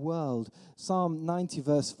the world. Psalm 90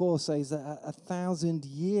 verse 4 says that 1,000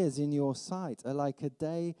 years in your sight are like a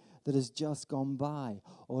day that has just gone by,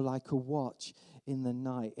 or like a watch in the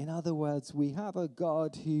night. In other words, we have a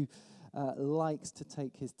God who likes to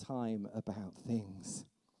take his time about things.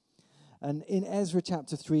 And in Ezra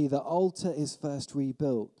chapter 3, the altar is first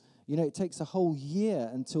rebuilt. You know, it takes a whole year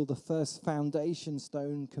until the first foundation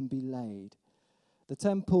stone can be laid. The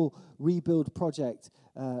temple rebuild project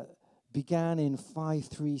began in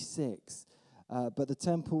 536, but the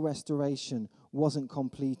temple restoration wasn't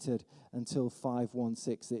completed until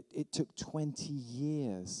 516. It took 20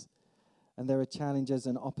 years. And there are challenges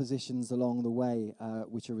and oppositions along the way,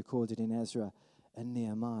 which are recorded in Ezra and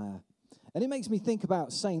Nehemiah. And it makes me think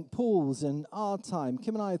about St. Paul's and our time.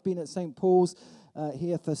 Kim and I have been at St. Paul's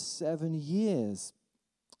here for 7 years.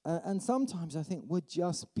 And sometimes I think we're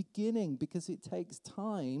just beginning because it takes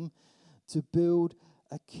time to build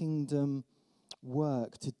a kingdom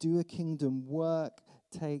work. To do a kingdom work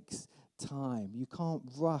takes time. You can't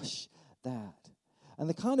rush that. And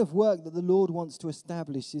the kind of work that the Lord wants to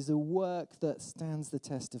establish is a work that stands the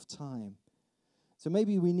test of time. So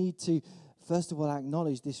maybe we need to, first of all,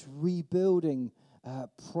 acknowledge this rebuilding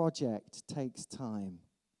project takes time.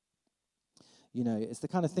 You know, it's the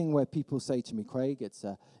kind of thing where people say to me, Craig, it's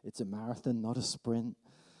a marathon, not a sprint.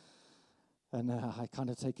 And I kind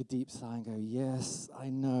of take a deep sigh and go, yes, I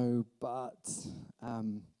know, but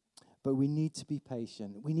we need to be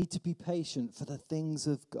patient. We need to be patient for the things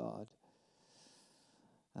of God.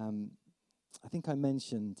 I think I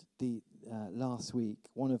mentioned last week,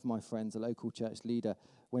 one of my friends, a local church leader,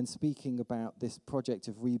 when speaking about this project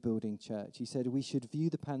of rebuilding church, he said we should view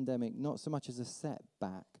the pandemic not so much as a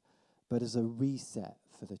setback, but as a reset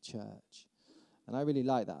for the church. And I really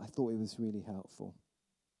like that. I thought it was really helpful.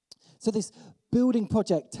 So this building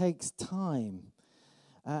project takes time.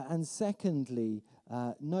 And secondly,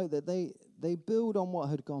 note that they build on what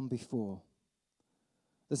had gone before.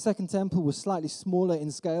 The second temple was slightly smaller in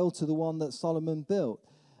scale to the one that Solomon built.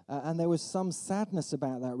 And there was some sadness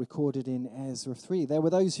about that recorded in Ezra 3. There were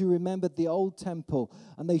those who remembered the old temple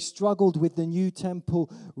and they struggled with the new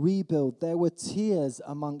temple rebuild. There were tears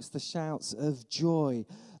amongst the shouts of joy.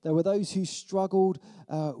 There were those who struggled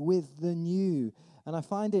with the new. And I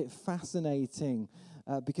find it fascinating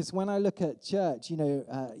because when I look at church,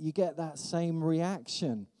 you get that same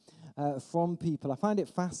reaction from people. I find it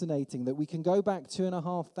fascinating that we can go back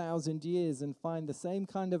 2,500 years and find the same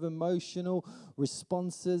kind of emotional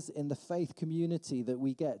responses in the faith community that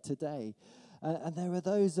we get today. And there are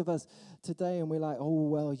those of us today and we're like, oh,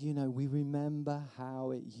 well, we remember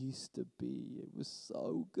how it used to be. It was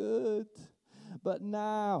so good. But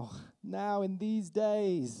now in these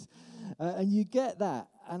days, and you get that,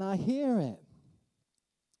 and I hear it.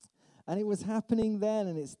 And it was happening then,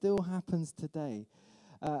 and it still happens today.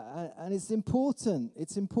 And it's important.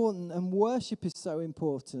 It's important, and worship is so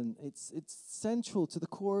important. It's central to the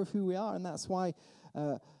core of who we are, and that's why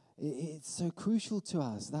it's so crucial to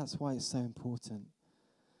us. That's why it's so important.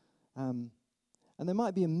 And there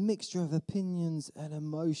might be a mixture of opinions and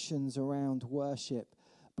emotions around worship,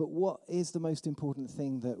 but what is the most important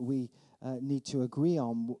thing that we need to agree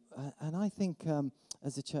on? And I think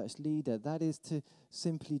as a church leader, that is to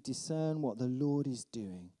simply discern what the Lord is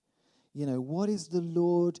doing. What is the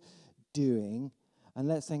Lord doing? And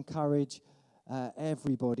let's encourage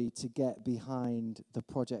everybody to get behind the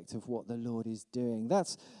project of what the Lord is doing.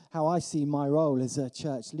 That's how I see my role as a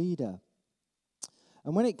church leader.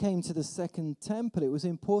 And when it came to the second temple, it was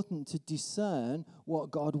important to discern what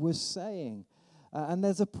God was saying. And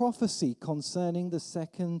there's a prophecy concerning the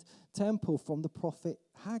second temple from the prophet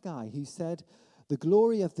Haggai, who said, "The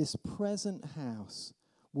glory of this present house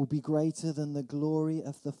will be greater than the glory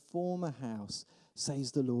of the former house,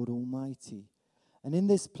 says the Lord Almighty. And in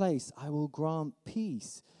this place I will grant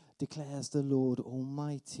peace, declares the Lord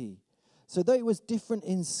Almighty." So though it was different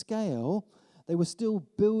in scale, they were still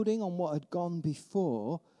building on what had gone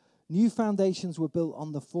before. New foundations were built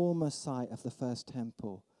on the former site of the first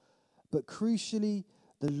temple. But crucially,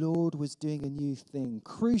 the Lord was doing a new thing.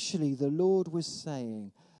 Crucially, the Lord was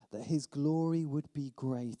saying that his glory would be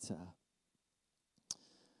greater.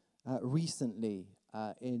 Recently,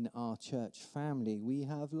 in our church family, we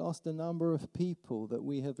have lost a number of people that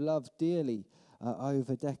we have loved dearly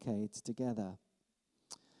over decades together.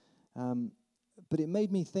 But it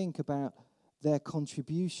made me think about their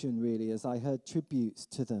contribution, really, as I heard tributes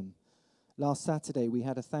to them. Last Saturday, we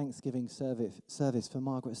had a Thanksgiving service for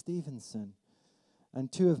Margaret Stevenson. And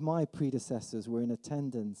two of my predecessors were in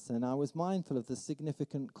attendance, and I was mindful of the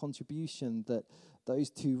significant contribution that those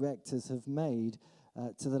two rectors have made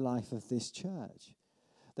to the life of this church.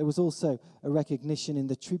 There was also a recognition in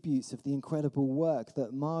the tributes of the incredible work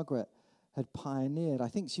that Margaret had pioneered. I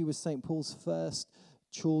think she was St. Paul's first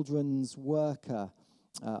children's worker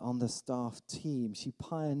on the staff team. She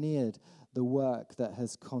pioneered the work that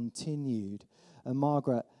has continued. And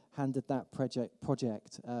Margaret handed that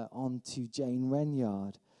project on to Jane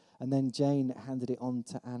Renyard. And then Jane handed it on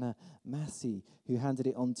to Anna Massey, who handed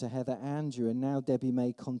it on to Heather Andrew. And now Debbie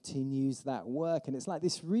May continues that work. And it's like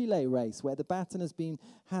this relay race where the baton has been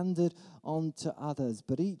handed on to others.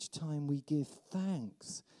 But each time we give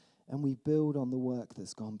thanks and we build on the work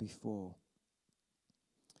that's gone before.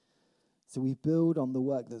 So we build on the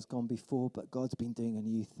work that's gone before, but God's been doing a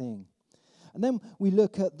new thing. And then we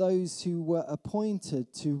look at those who were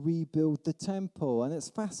appointed to rebuild the temple. And it's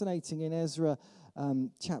fascinating in Ezra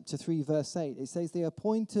chapter 3, verse 8. It says they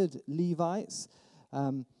appointed Levites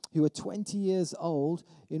who were 20 years old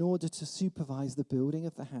in order to supervise the building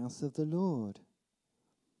of the house of the Lord.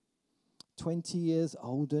 20 years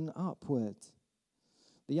old and upward.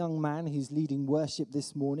 The young man who's leading worship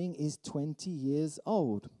this morning is 20 years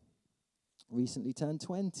old. Recently turned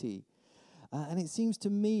 20. And it seems to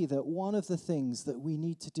me that one of the things that we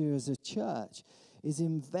need to do as a church is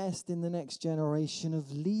invest in the next generation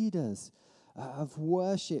of leaders, of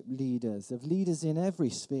worship leaders, of leaders in every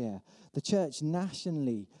sphere. The church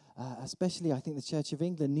nationally, especially I think the Church of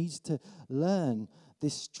England, needs to learn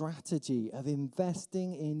this strategy of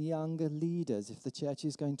investing in younger leaders if the church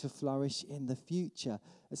is going to flourish in the future.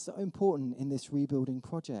 It's so important in this rebuilding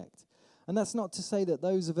project. And that's not to say that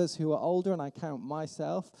those of us who are older, and I count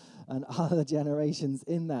myself and other generations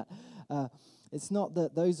in that, it's not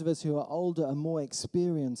that those of us who are older and more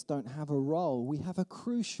experienced don't have a role. We have a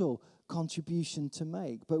crucial contribution to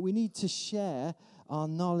make, but we need to share our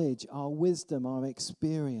knowledge, our wisdom, our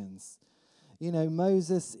experience. You know,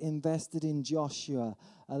 Moses invested in Joshua,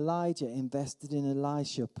 Elijah invested in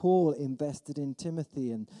Elisha, Paul invested in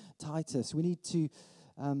Timothy and Titus. We need to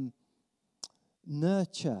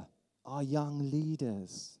nurture our young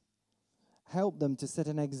leaders, help them to set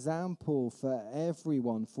an example for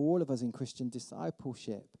everyone, for all of us in Christian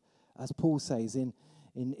discipleship, as Paul says, in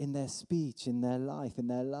their speech, in their life, in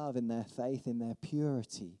their love, in their faith, in their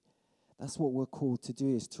purity. That's what we're called to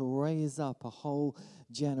do, is to raise up a whole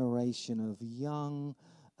generation of young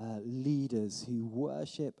leaders who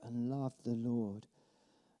worship and love the Lord.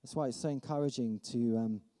 That's why it's so encouraging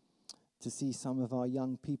to see some of our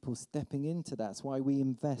young people stepping into that. That's why we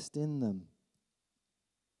invest in them.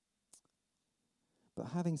 But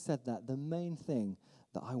having said that, the main thing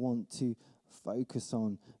that I want to focus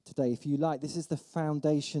on today, if you like, this is the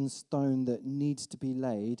foundation stone that needs to be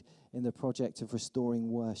laid in the project of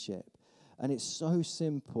restoring worship. And it's so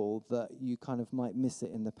simple that you kind of might miss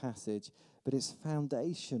it in the passage, but it's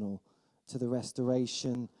foundational to the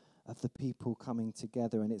restoration of the people coming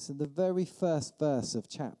together. And it's in the very first verse of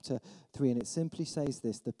chapter 3, and it simply says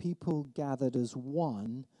this: the people gathered as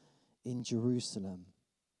one in Jerusalem.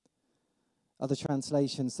 Other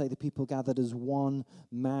translations say the people gathered as one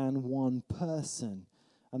man, one person.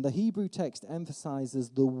 And the Hebrew text emphasizes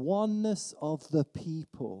the oneness of the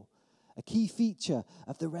people. A key feature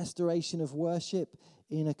of the restoration of worship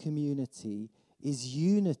in a community is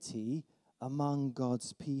unity among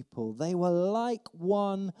God's people. They were like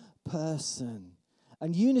one person.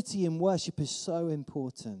 And unity in worship is so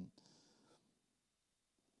important.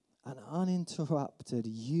 An uninterrupted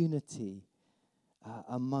unity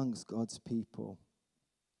amongst God's people.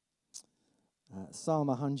 Psalm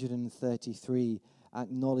 133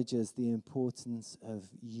 acknowledges the importance of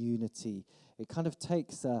unity. It kind of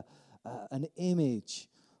takes an image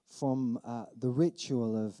from the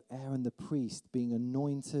ritual of Aaron the priest being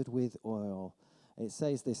anointed with oil. It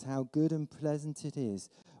says this: how good and pleasant it is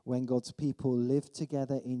when God's people live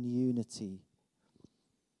together in unity.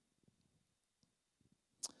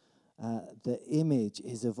 The image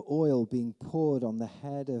is of oil being poured on the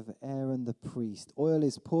head of Aaron the priest. Oil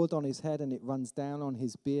is poured on his head and it runs down on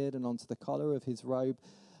his beard and onto the collar of his robe.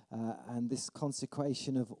 And this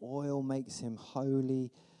consecration of oil makes him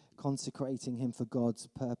holy, consecrating him for God's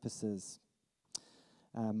purposes.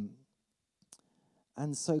 And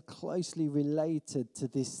so closely related to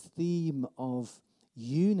this theme of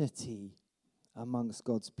unity amongst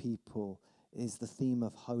God's people is the theme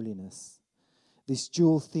of holiness. This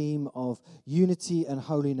dual theme of unity and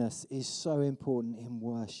holiness is so important in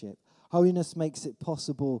worship. Holiness makes it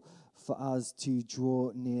possible for us to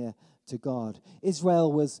draw near to God.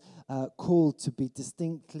 Israel was called to be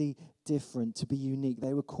distinctly different, to be unique.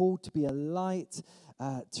 They were called to be a light,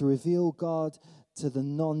 to reveal God to the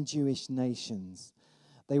non-Jewish nations.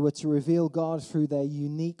 They were to reveal God through their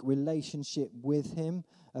unique relationship with Him,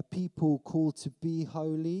 a people called to be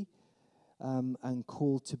holy and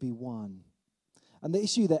called to be one. And the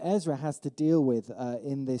issue that Ezra has to deal with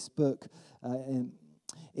in this book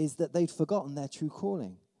is that they'd forgotten their true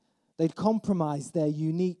calling. They'd compromised their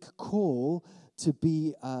unique call to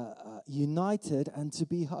be united and to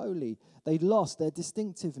be holy. They'd lost their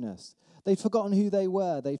distinctiveness. They'd forgotten who they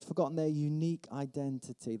were. They'd forgotten their unique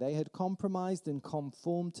identity. They had compromised and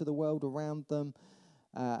conformed to the world around them,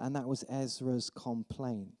 and that was Ezra's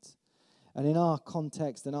complaint. And in our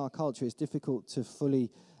context, in our culture, it's difficult to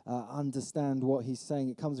fully understand what he's saying.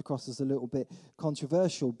 It comes across as a little bit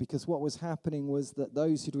controversial, because what was happening was that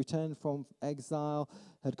those who'd returned from exile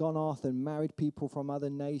had gone off and married people from other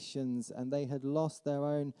nations, and they had lost their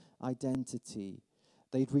own identity.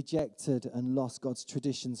 They'd rejected and lost God's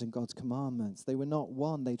traditions and God's commandments. They were not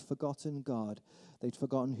one. They'd forgotten God. They'd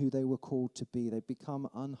forgotten who they were called to be. They'd become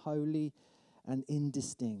unholy and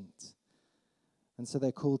indistinct. And so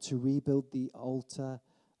they're called to rebuild the altar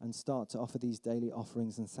and start to offer these daily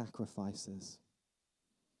offerings and sacrifices.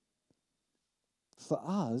 For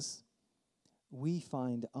us, we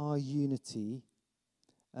find our unity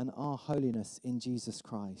and our holiness in Jesus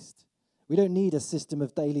Christ. We don't need a system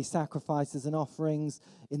of daily sacrifices and offerings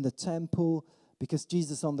in the temple, because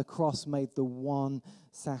Jesus on the cross made the one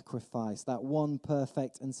sacrifice, that one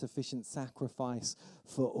perfect and sufficient sacrifice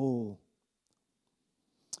for all.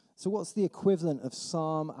 So what's the equivalent of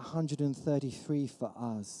Psalm 133 for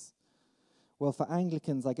us? Well, for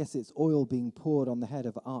Anglicans, I guess it's oil being poured on the head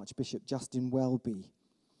of Archbishop Justin Welby.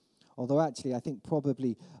 Although actually, I think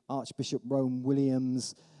probably Archbishop Rowan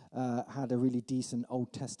Williams had a really decent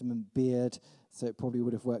Old Testament beard, so it probably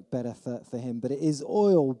would have worked better for him. But it is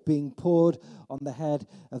oil being poured on the head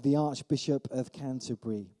of the Archbishop of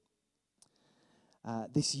Canterbury.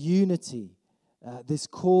 This unity, this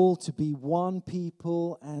call to be one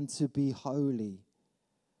people and to be holy.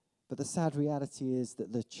 But the sad reality is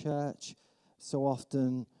that the church so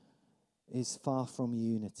often is far from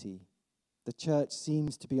unity. The church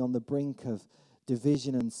seems to be on the brink of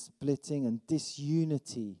division and splitting, and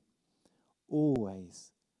disunity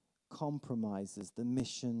always compromises the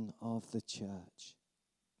mission of the church.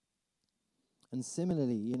 And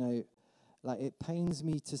similarly, like, it pains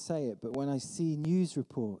me to say it, but when I see news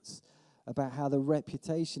reports about how the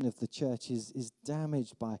reputation of the church is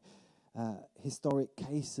damaged by historic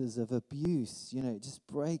cases of abuse, it just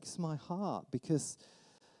breaks my heart, because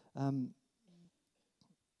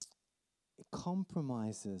it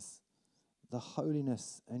compromises the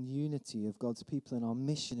holiness and unity of God's people and our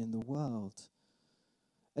mission in the world.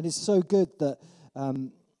 And it's so good that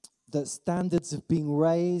that standards have been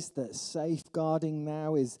raised, that safeguarding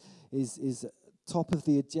now is top of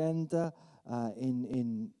the agenda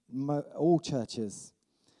in all churches,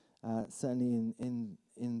 certainly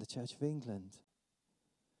in the Church of England.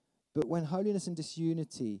 But when holiness and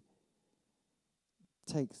disunity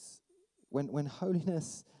when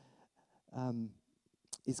holiness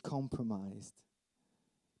is compromised,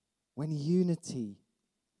 when unity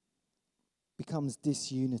becomes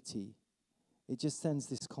disunity, it just sends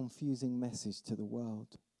this confusing message to the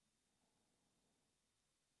world.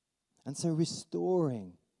 And so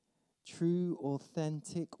restoring true,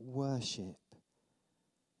 authentic worship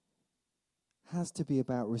has to be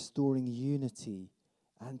about restoring unity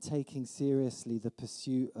and taking seriously the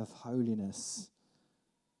pursuit of holiness.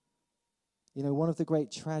 One of the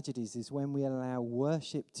great tragedies is when we allow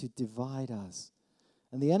worship to divide us.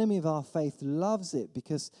 And the enemy of our faith loves it,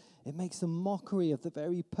 because it makes a mockery of the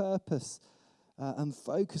very purpose and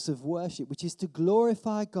focus of worship, which is to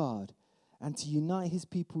glorify God and to unite his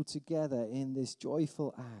people together in this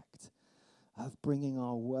joyful act of bringing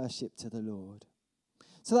our worship to the Lord.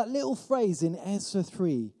 So that little phrase in Ezra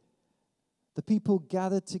 3, the people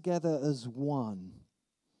gathered together as one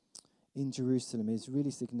in Jerusalem, is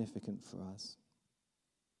really significant for us.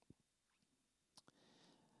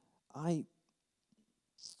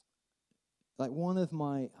 One of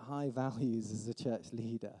my high values as a church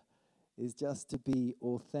leader is just to be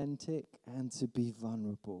authentic and to be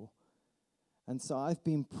vulnerable. And so I've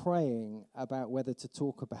been praying about whether to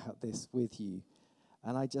talk about this with you.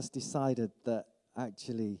 And I just decided that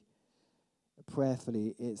actually,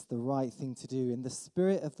 prayerfully, it's the right thing to do in the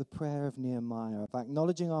spirit of the prayer of Nehemiah, of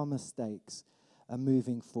acknowledging our mistakes and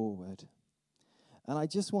moving forward. And I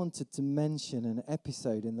just wanted to mention an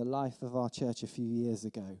episode in the life of our church a few years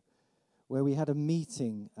ago, where we had a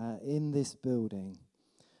meeting in this building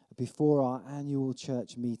before our annual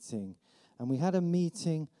church meeting. And we had a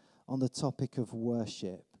meeting on the topic of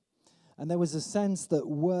worship. And there was a sense that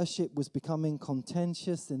worship was becoming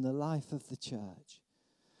contentious in the life of the church.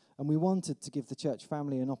 And we wanted to give the church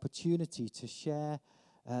family an opportunity to share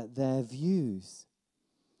their views.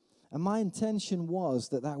 And my intention was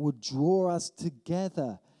that would draw us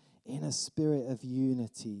together in a spirit of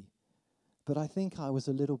unity. But I think I was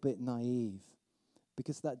a little bit naive,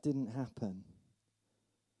 because that didn't happen.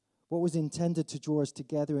 What was intended to draw us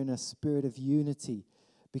together in a spirit of unity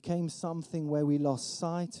became something where we lost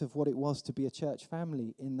sight of what it was to be a church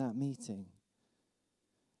family in that meeting.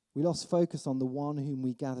 We lost focus on the one whom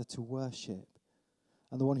we gather to worship,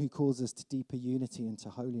 and the one who calls us to deeper unity and to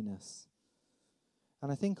holiness.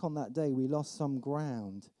 And I think on that day we lost some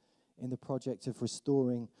ground in the project of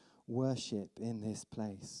restoring worship in this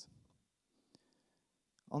place.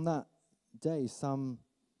 On that day, some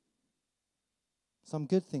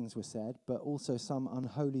good things were said, but also some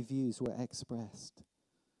unholy views were expressed.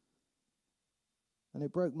 And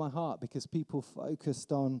it broke my heart because people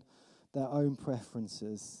focused on their own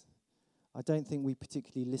preferences. I don't think we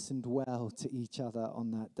particularly listened well to each other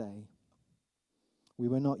on that day. We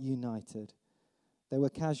were not united. There were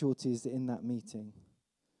casualties in that meeting.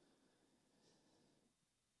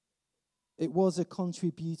 It was a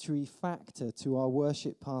contributory factor to our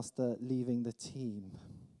worship pastor leaving the team.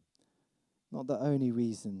 Not the only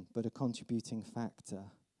reason, but a contributing factor.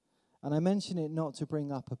 And I mention it not to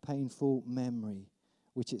bring up a painful memory,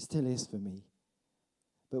 which it still is for me,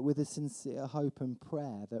 but with a sincere hope and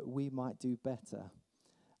prayer that we might do better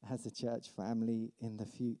as a church family in the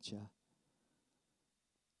future.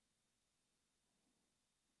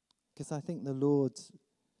 Because I think the Lord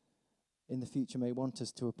in the future may want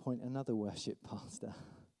us to appoint another worship pastor.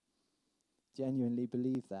 Genuinely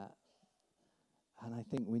believe that. And I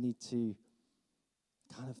think we need to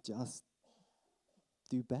kind of just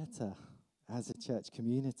do better as a church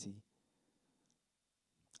community.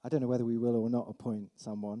 I don't know whether we will or not appoint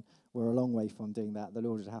someone. We're a long way from doing that. The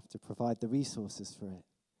Lord would have to provide the resources for it.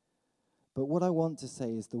 But what I want to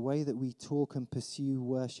say is the way that we talk and pursue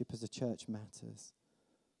worship as a church matters.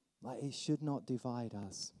 Like, it should not divide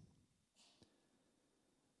us.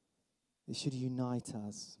 It should unite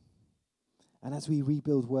us. And as we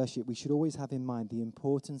rebuild worship, we should always have in mind the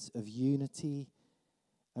importance of unity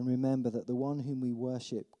and remember that the one whom we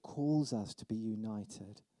worship calls us to be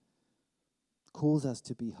united, calls us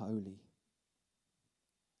to be holy.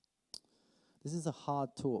 This is a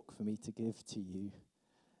hard talk for me to give to you,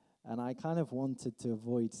 and I kind of wanted to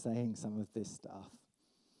avoid saying some of this stuff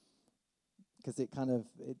because it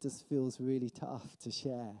just feels really tough to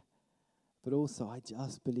share. But also, I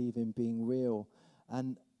just believe in being real,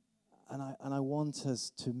 and I want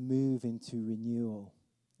us to move into renewal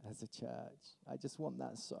as a church. I just want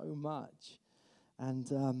that so much,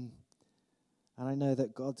 and I know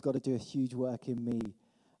that God's got to do a huge work in me,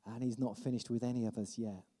 and He's not finished with any of us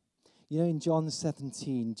yet. You know, in John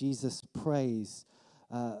 17, Jesus prays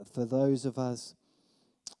for those of us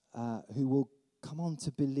who will come on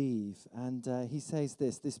to believe, and He says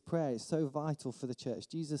this prayer is so vital for the church.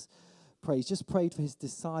 Jesus just prayed for His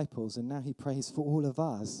disciples, and now He prays for all of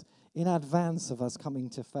us in advance of us coming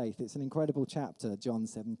to faith. It's an incredible chapter, John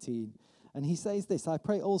 17. And He says this, I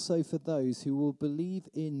pray also for those who will believe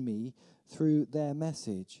in me through their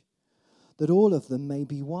message, that all of them may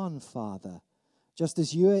be one, Father, just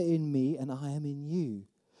as you are in me and I am in you.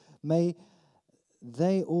 May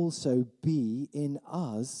they also be in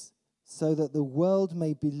us, so that the world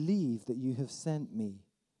may believe that you have sent me.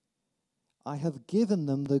 I have given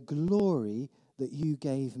them the glory that you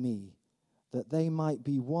gave me, that they might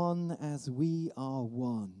be one as we are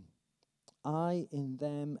one. I in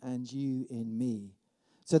them and you in me,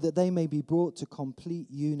 so that they may be brought to complete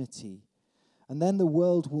unity. And then the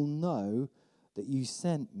world will know that you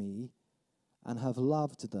sent me and have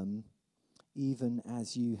loved them, even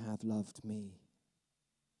as you have loved me.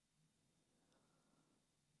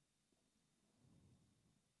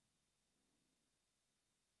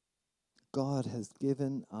 God has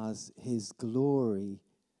given us His glory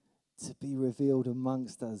to be revealed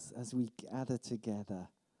amongst us as we gather together,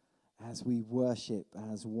 as we worship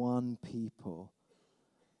as one people.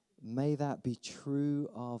 May that be true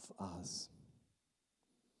of us.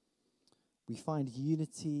 We find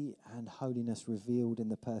unity and holiness revealed in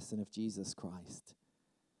the person of Jesus Christ.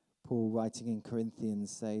 Paul, writing in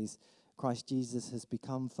Corinthians, says, Christ Jesus has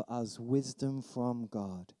become for us wisdom from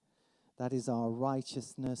God. That is our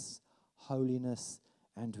righteousness, holiness,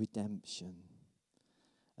 and redemption.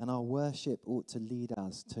 And our worship ought to lead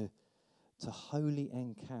us to holy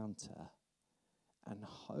encounter and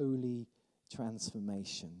holy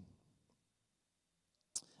transformation.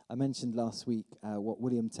 I mentioned last week what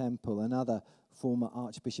William Temple, another former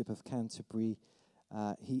Archbishop of Canterbury,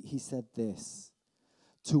 he said this: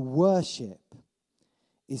 to worship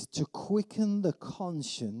is to quicken the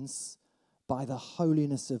conscience by the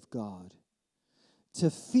holiness of God, to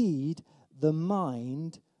feed the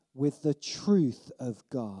mind with the truth of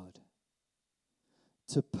God,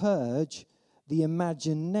 to purge the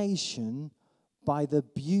imagination by the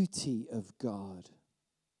beauty of God,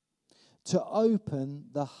 to open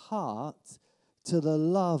the heart to the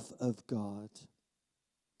love of God,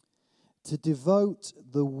 to devote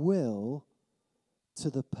the will to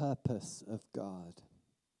the purpose of God.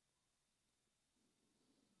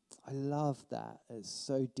 I love that. It's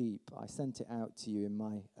so deep. I sent it out to you in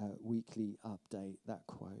my weekly update, that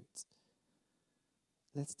quote.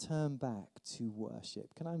 Let's turn back to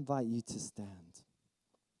worship. Can I invite you to stand?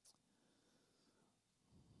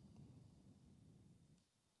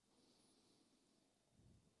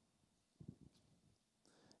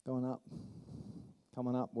 Go on up. Come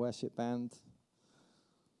on up, worship band.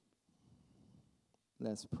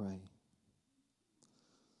 Let's pray.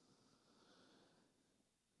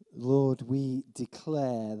 Lord, we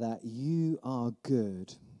declare that you are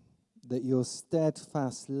good, that your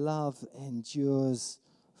steadfast love endures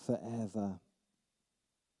forever.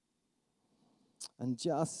 And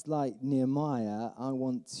just like Nehemiah, I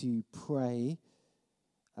want to pray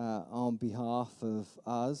on behalf of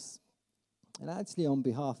us, and actually on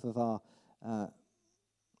behalf of our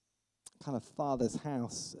kind of father's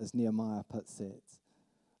house, as Nehemiah puts it,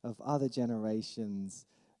 of other generations,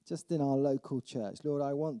 just in our local church. Lord,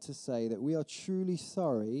 I want to say that we are truly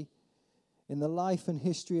sorry in the life and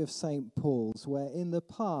history of St. Paul's, where in the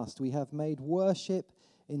past we have made worship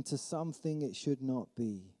into something it should not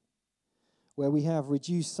be, where we have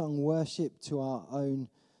reduced sung worship to our own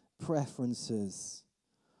preferences,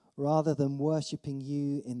 rather than worshipping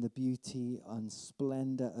you in the beauty and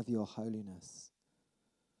splendor of your holiness.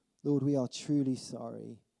 Lord, we are truly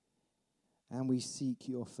sorry, and we seek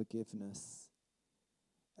your forgiveness.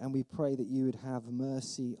 And we pray that you would have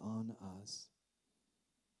mercy on us.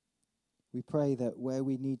 We pray that where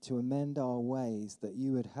we need to amend our ways, that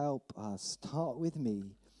you would help us. Start with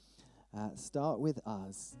me. Start with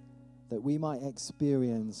us, that we might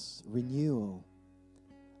experience renewal.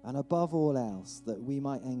 And above all else, that we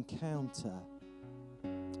might encounter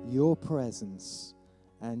your presence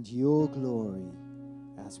and your glory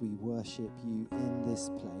as we worship you in this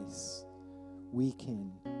place, week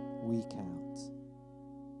in, week out.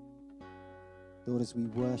 Lord, as we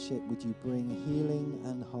worship, would you bring healing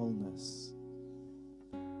and wholeness?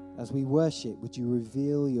 As we worship, would you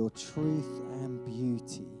reveal your truth and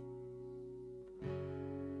beauty?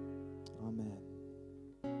 Amen.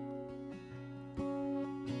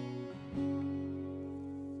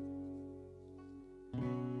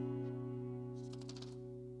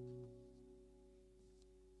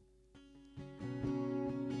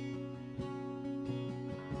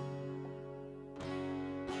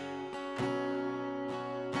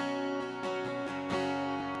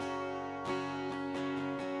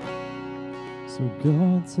 So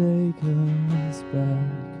God, take us back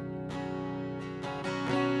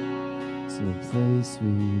to the place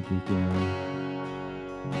we began.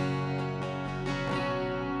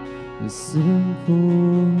 The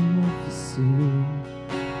simple pursuit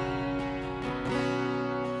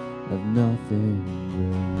of nothing but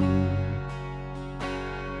you.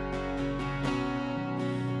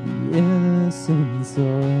 The innocence of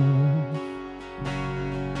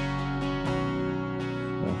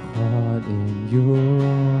heart in your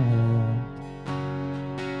hand.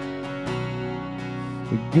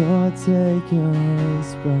 But God, take us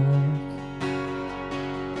back.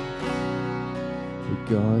 But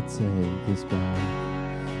God, take us back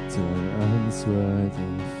to an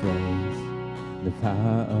unswerving faith, the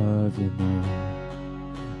power of your name,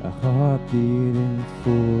 a heart beating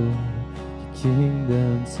for your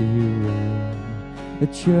kingdom to reign, a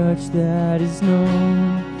church that is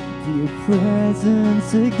known for your presence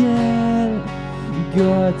again.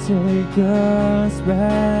 God, take us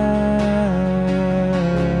back,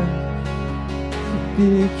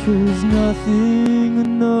 because nothing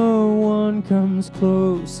and no one comes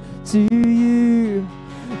close to you.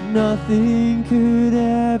 Nothing could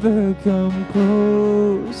ever come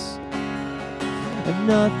close, and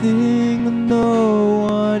nothing and no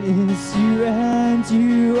one is you and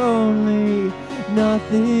you only.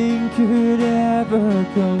 Nothing could ever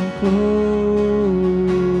come close.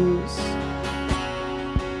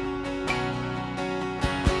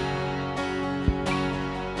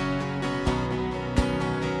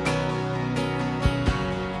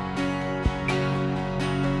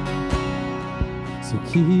 So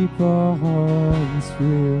keep our hearts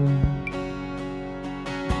real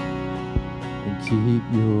and keep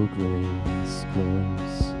your grace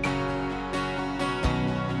close.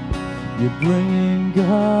 You're bringing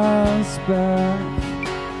us back,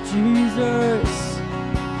 Jesus.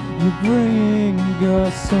 You're bringing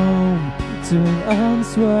us home to an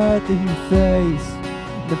unswerving faith,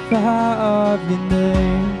 the power of your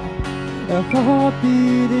name, a heart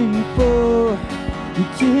beating for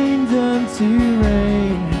your kingdom to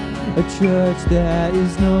reign, a church that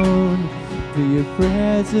is known for your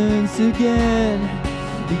presence again.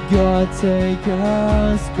 God, take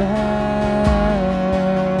us back,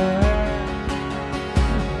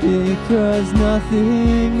 because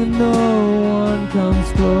nothing and no one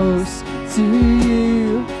comes close to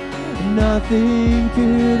you. Nothing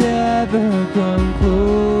could ever come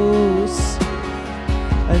close,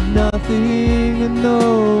 and nothing and no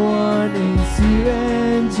one is you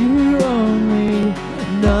and you only.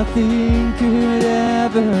 Nothing could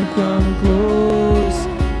ever come close,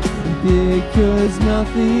 because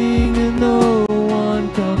nothing and no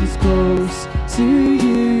one comes close to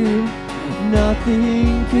you.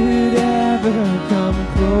 Nothing could ever come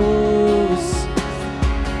close,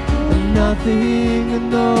 and nothing and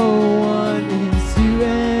no one is you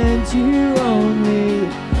and you only.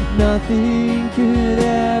 Nothing could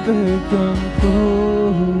ever come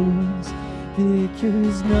close,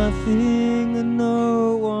 because nothing and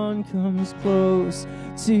no one comes close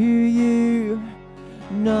to you.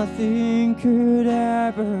 Nothing could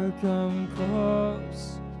ever come close.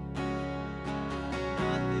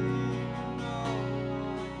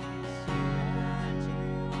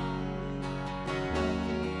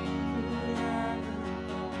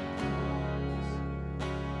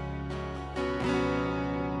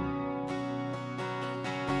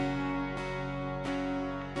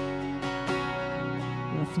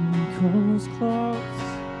 Nothing comes close,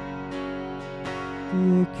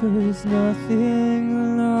 because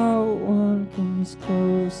nothing, no one comes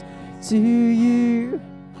close to you.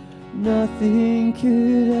 Nothing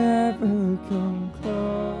could ever come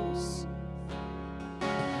close.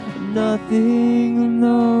 Nothing,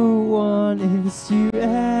 no one is you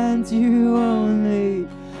and you only.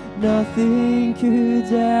 Nothing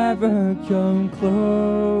could ever come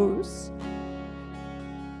close.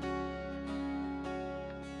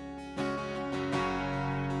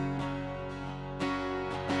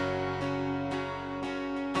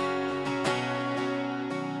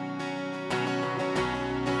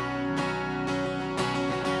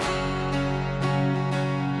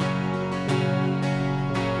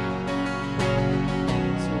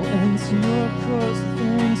 To your cross,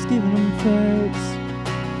 thanksgiving and praise.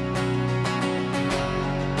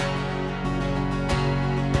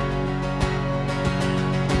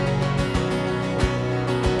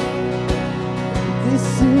 This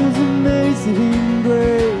is amazing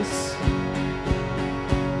grace.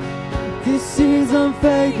 This is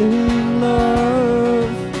unfailing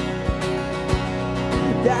love,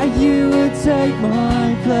 that you would take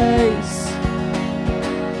my place,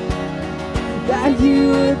 that you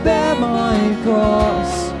would bear my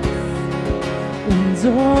cross, and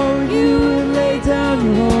oh, you would lay down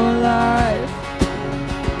your life,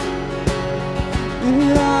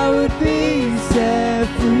 that I would be set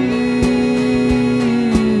free.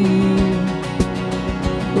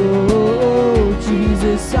 Oh,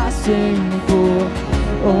 Jesus, I sing for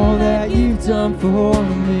all that you've done for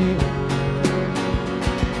me.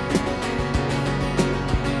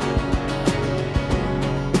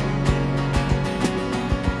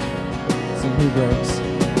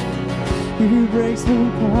 Who breaks the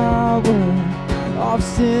power of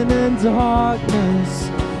sin and darkness,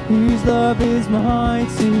 whose love is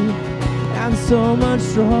mighty and so much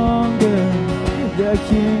stronger, the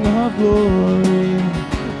King of glory,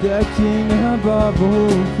 the King above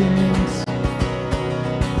all kings.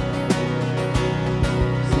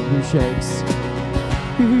 So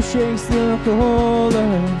who shakes the whole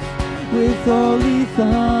earth with holy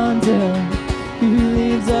thunder, who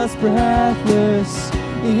leaves us breathless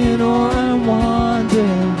in awe and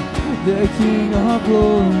wonder, the King of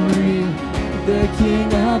glory, the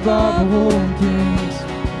King above all kings.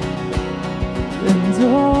 And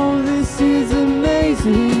oh, this is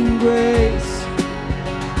amazing grace.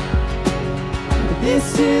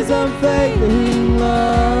 This is unfailing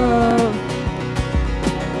love,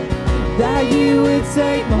 that you would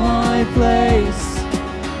take my place,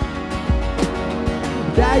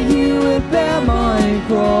 that you would bear my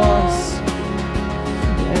cross,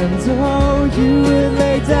 and oh, you would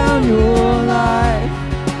lay down your life,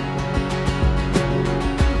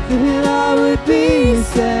 that I would be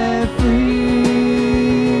set free.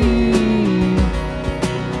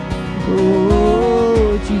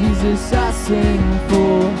 Oh, Jesus, I sing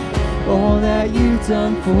for all that you've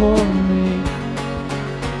done for me.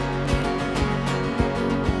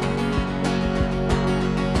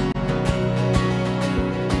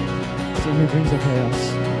 So who brings our chaos?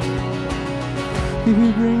 Who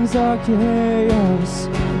brings our chaos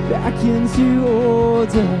back into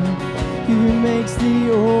order? Who makes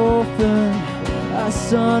the orphan a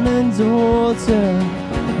son and daughter?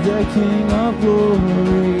 The King of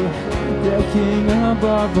glory, the King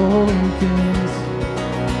above all kings.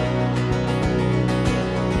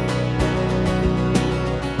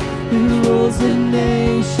 Who rules the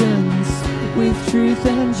nations with truth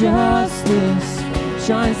and justice,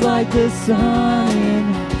 shines like the sun in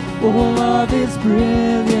all of its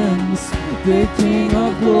brilliance. The King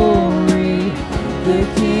of glory, the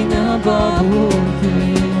King above all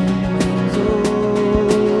kings.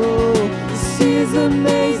 Oh, this is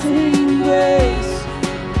amazing grace.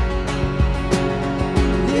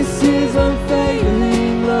 This is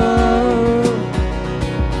unfailing love.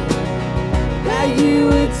 That you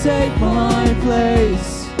would take my place,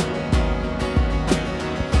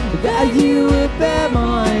 that you would bear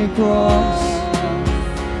my cross,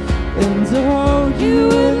 and oh, you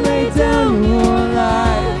would lay down your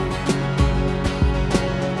life,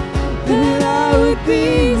 that I would be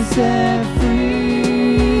set free.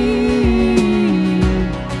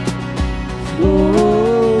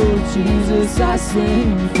 Oh, Jesus, I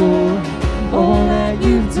sing for all that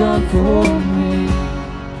you've done for me,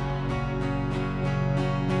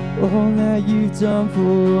 all that you've done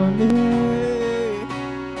for me.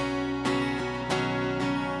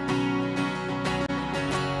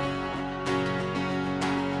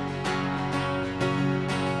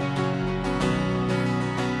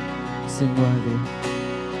 Sing worthy.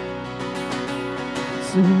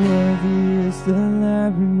 So worthy is the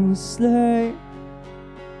Lamb who was slain,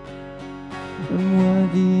 and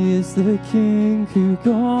worthy is the King who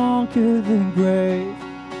conquered the grave,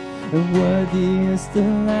 and worthy is the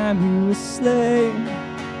Lamb who was slain,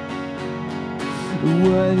 and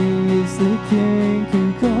worthy is the King who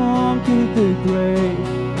conquered the grave.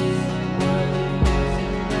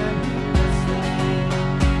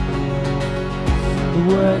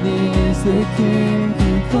 Worthy is the King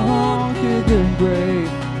who conquered the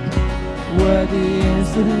grave. Worthy is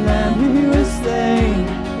the Lamb who was slain.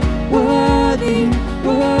 Worthy,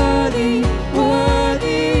 worthy,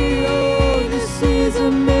 worthy. Oh, this is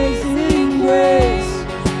amazing grace.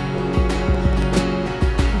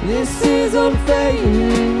 This is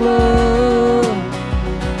unfailing love.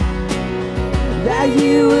 That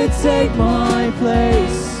you would take my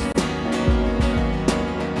place,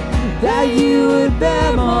 that you would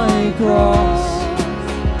bear my cross,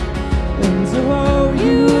 and oh,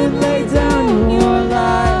 you would lay down your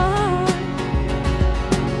life,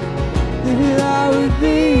 that I would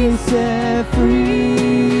be set free.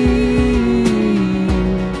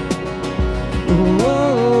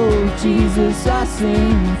 Oh, Jesus, I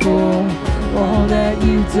sing for all that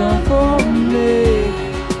you've done for me,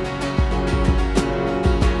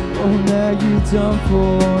 all that you've done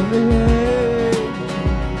for me.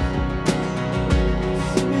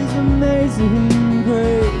 Amazing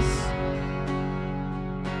grace.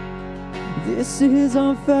 This is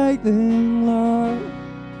unfailing love,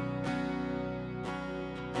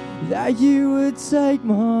 that you would take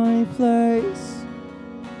my place,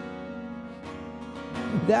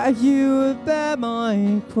 that you would bear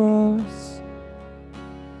my cross,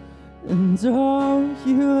 and oh,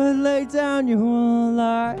 you would lay down your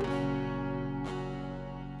life,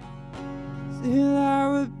 till I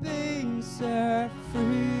would be set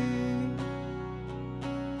free.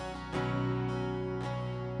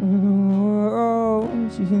 Oh,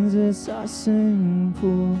 Jesus, I sing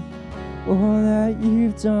for all that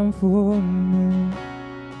you've done for me.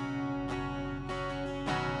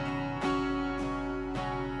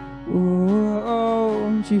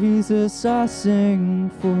 Oh, Jesus, I sing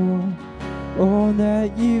for all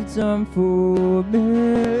that you've done for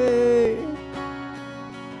me.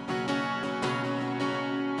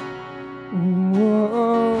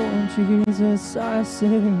 Oh, Jesus, I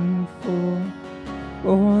sing for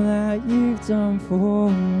all that you've done for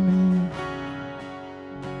me.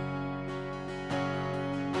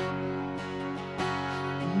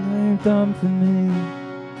 All you've done for me.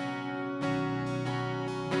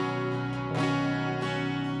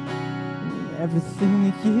 And everything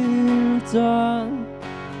that you've done,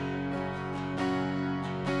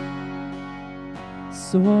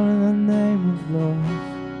 it's all in the name of love.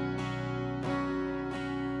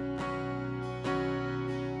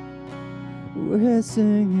 We're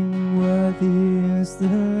singing, worthy is the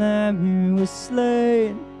Lamb who was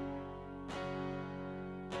slain,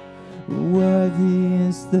 worthy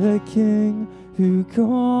is the King who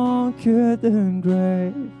conquered the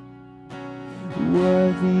grave,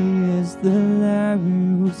 worthy is the Lamb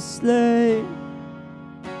who was slain,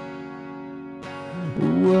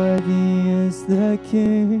 worthy is the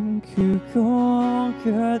King who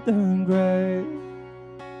conquered the grave.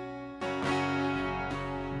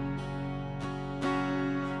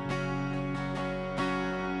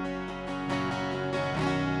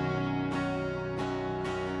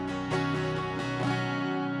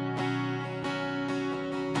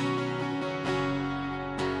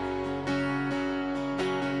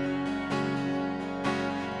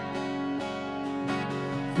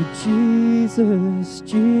 For Jesus,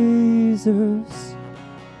 Jesus,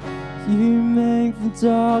 you make the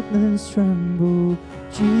darkness tremble.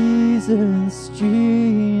 Jesus,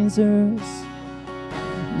 Jesus,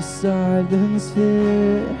 you silence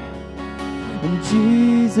fear. And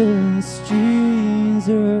Jesus,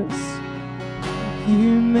 Jesus,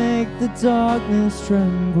 you make the darkness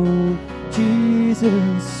tremble.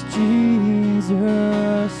 Jesus,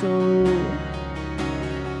 Jesus, oh.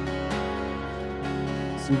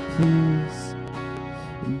 So please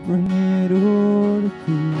bring it all to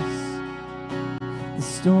peace. The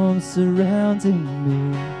storm surrounding me,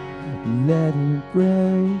 let it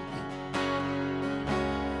break.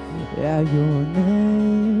 At your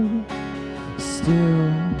name,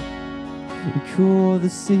 still, you call the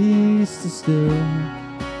seas to still,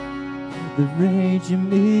 the rage in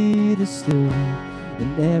me to still,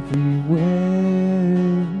 in every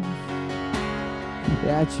wave.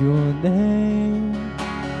 At your name,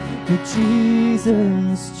 for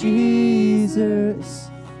Jesus, Jesus,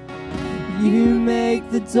 you make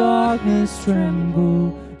the darkness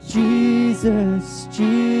tremble. Jesus,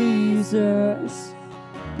 Jesus,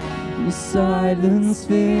 you silence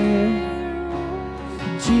fear.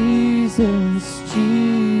 Jesus,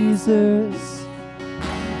 Jesus,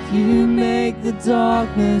 you make the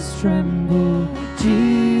darkness tremble.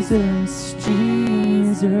 Jesus,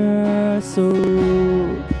 Jesus,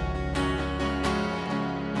 oh.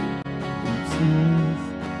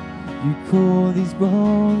 You call these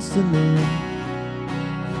bones to live.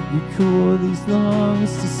 You call these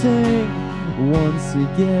lungs to sing once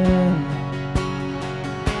again.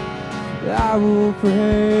 I will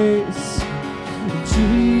praise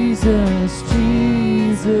Jesus,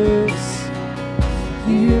 Jesus.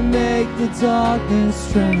 You make the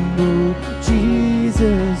darkness tremble.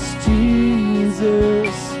 Jesus,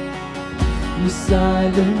 Jesus, you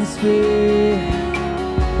silence fear.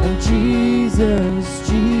 And Jesus,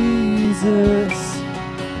 Jesus,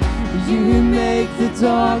 you make the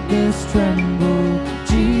darkness tremble.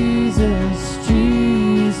 Jesus,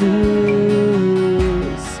 Jesus,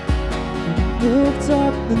 lift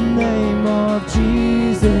up the name of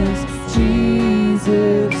Jesus,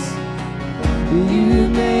 Jesus. You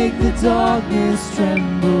make the darkness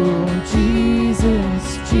tremble.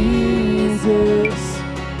 Jesus, Jesus,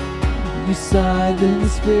 you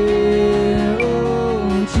silence fear.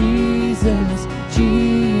 Oh, Jesus,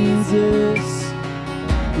 Jesus,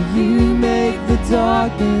 you make the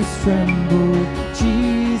darkness tremble.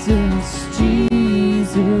 Jesus,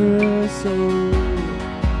 Jesus, oh.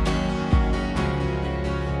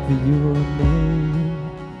 For your name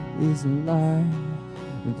is a light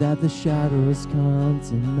that the shadows can't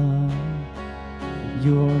deny.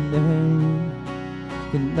 Your name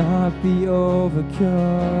cannot be overcome.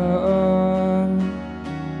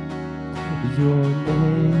 Your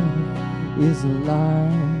name is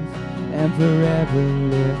alive and forever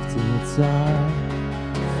lifted high.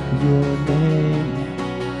 Your name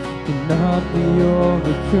cannot be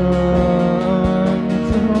overcome.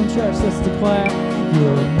 Come on, church, let's declare.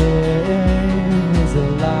 Your name is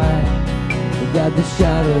alive that the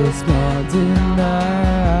shadows can't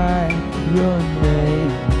deny. Your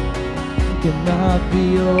name cannot be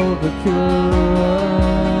overcome.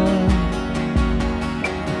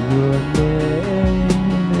 Your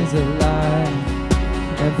name is alive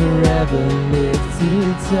and forever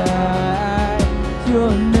lifted high.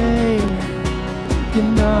 Your name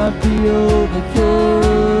cannot be overcome.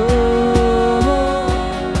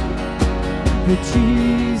 But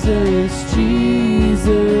Jesus,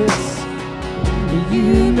 Jesus,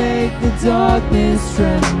 you make the darkness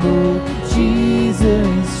tremble.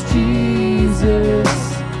 Jesus, Jesus,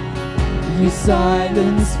 you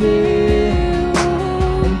silence fear.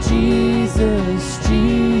 And Jesus,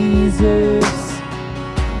 Jesus,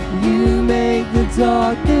 you make the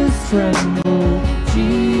darkness tremble.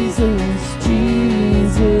 Jesus,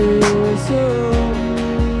 Jesus, oh,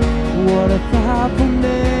 what a powerful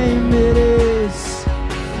name it is.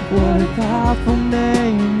 What a powerful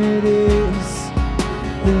name it is.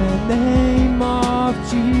 The name of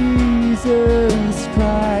Jesus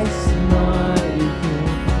Christ, my King.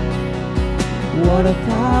 What a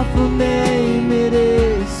powerful name it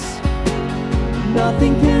is.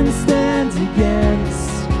 Nothing can stand against.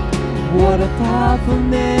 What a powerful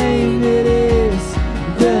name it is.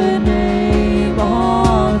 The name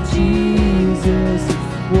of Jesus.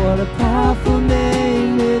 What a powerful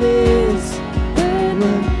name it is. What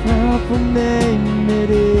a powerful name it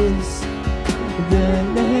is. The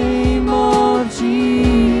name of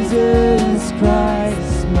Jesus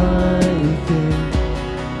Christ, my King.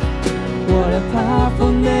 What a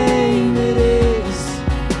powerful name it is.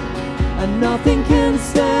 and nothing can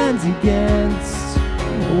stand against.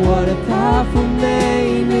 What a powerful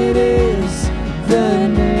name it is, the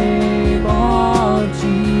name of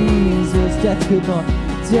Jesus.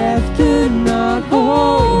 Death could not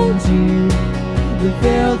hold you. The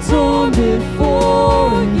veil torn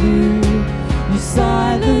before you. You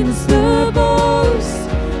silenced the boast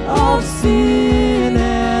of sin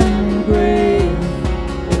and grave.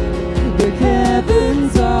 The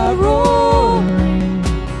heavens are roaring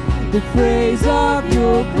the praise of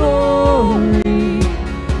your glory.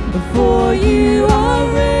 For you are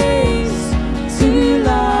raised to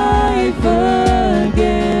life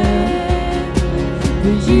again.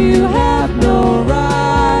 For you have no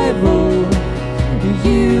rival,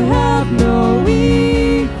 you have no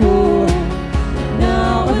equal.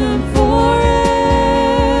 Now and forever,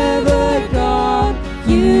 God,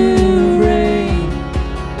 you reign.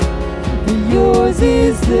 For yours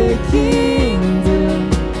is the kingdom,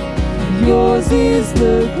 yours is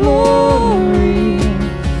the glory,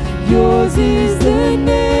 yours is the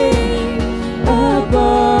name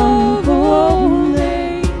above all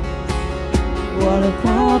names. What a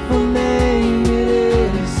powerful name it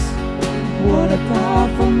is. What a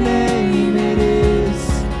powerful name it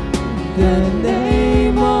is. The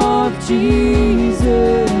name of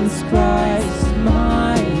Jesus Christ,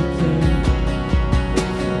 my King.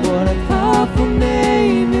 What a powerful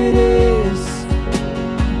name it is,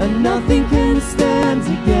 and nothing can stand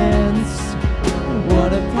against.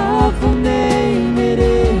 What a powerful name it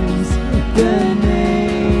is, the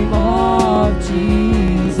name of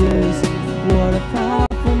Jesus. What a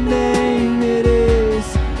powerful name it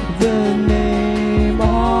is, the name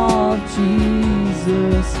of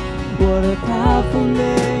Jesus. What a powerful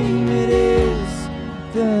name it is,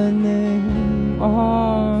 the name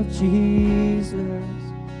of Jesus.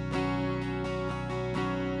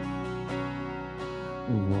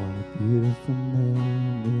 What a beautiful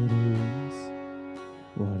name it is.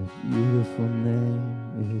 What a beautiful name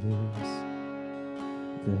it is,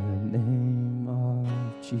 the name of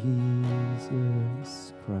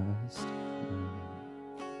Jesus Christ.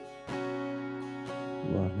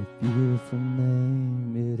 What a beautiful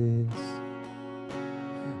name it is,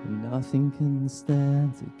 nothing can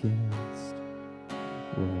stand against.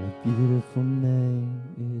 What a beautiful name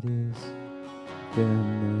it is, the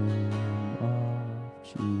name of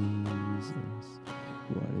Jesus.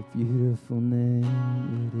 What a beautiful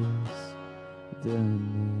name it is, the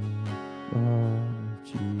name of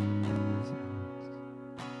Jesus.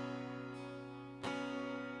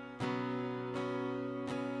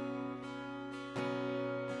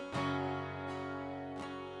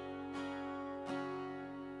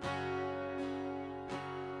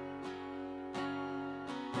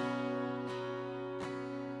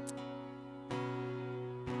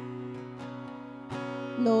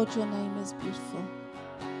 Lord, your name is beautiful.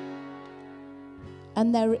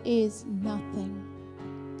 And there is nothing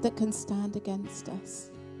that can stand against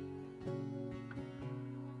us.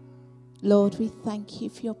 Lord, we thank you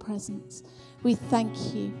for your presence. We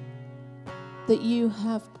thank you that you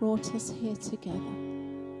have brought us here together.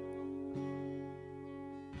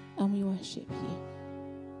 And we worship you.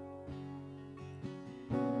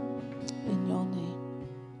 In your name.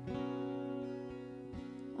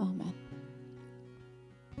 Amen.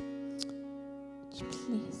 Would you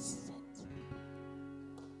please sit?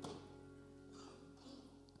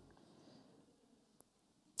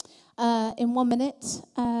 In 1 minute,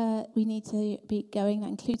 we need to be going. That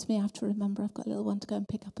includes me. I have to remember I've got a little one to go and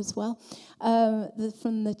pick up as well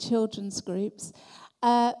from the children's groups.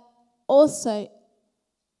 Also,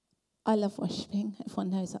 I love worshipping. Everyone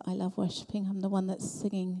knows that I love worshipping. I'm the one that's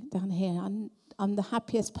singing down here. I'm the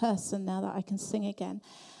happiest person now that I can sing again.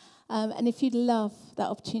 And if you'd love that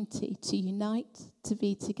opportunity to unite, to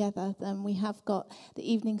be together, then we have got the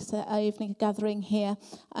evening gathering here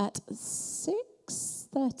at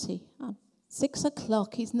 6:30. 6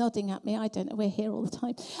 o'clock. He's nodding at me. I don't know. We're here all the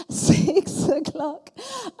time. 6 o'clock.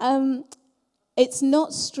 It's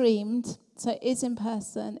not streamed, so it is in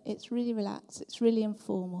person. It's really relaxed. It's really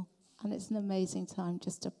informal. And it's an amazing time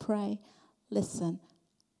just to pray, listen,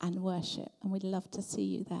 and worship. And we'd love to see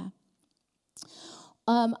you there.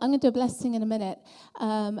 I'm going to do a blessing in a minute.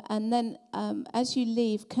 And then as you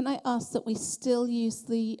leave, can I ask that we still use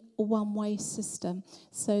the one-way system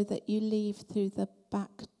so that you leave through the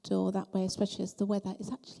back door that way, especially as the weather is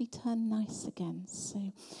actually turned nice again.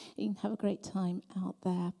 So you can have a great time out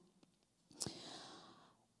there.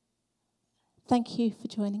 Thank you for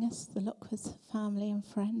joining us, the Lockwood family and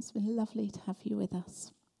friends. It's been lovely to have you with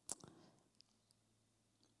us.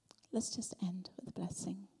 Let's just end with a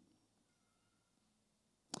blessing.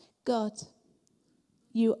 God,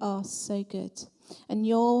 You are so good. And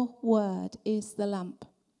your word is the lamp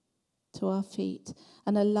to our feet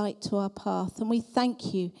and a light to our path. And we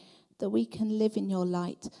thank you that we can live in your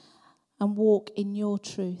light and walk in your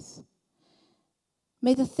truth.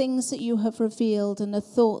 May the things that you have revealed and the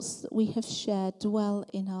thoughts that we have shared dwell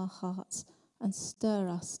in our hearts and stir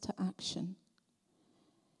us to action.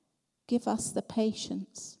 Give us the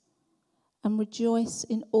patience and rejoice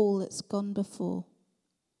in all that's gone before.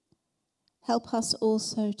 Help us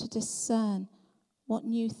also to discern what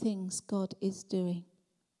new things God is doing.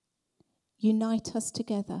 Unite us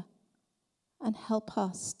together and help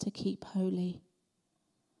us to keep holy.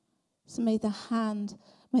 So may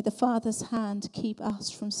the Father's hand keep us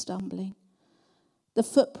from stumbling. The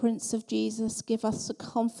footprints of Jesus give us the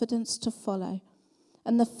confidence to follow,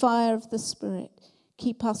 and the fire of the Spirit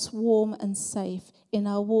keep us warm and safe in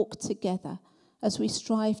our walk together as we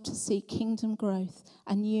strive to see kingdom growth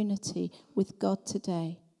and unity with God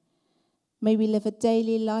today. May we live a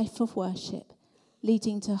daily life of worship,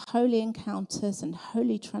 leading to holy encounters and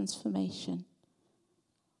holy transformation.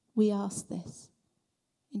 We ask this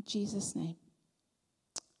in Jesus' name.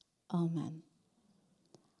 Amen.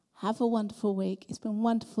 Have a wonderful week. It's been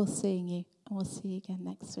wonderful seeing you, and we'll see you again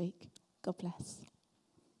next week. God bless.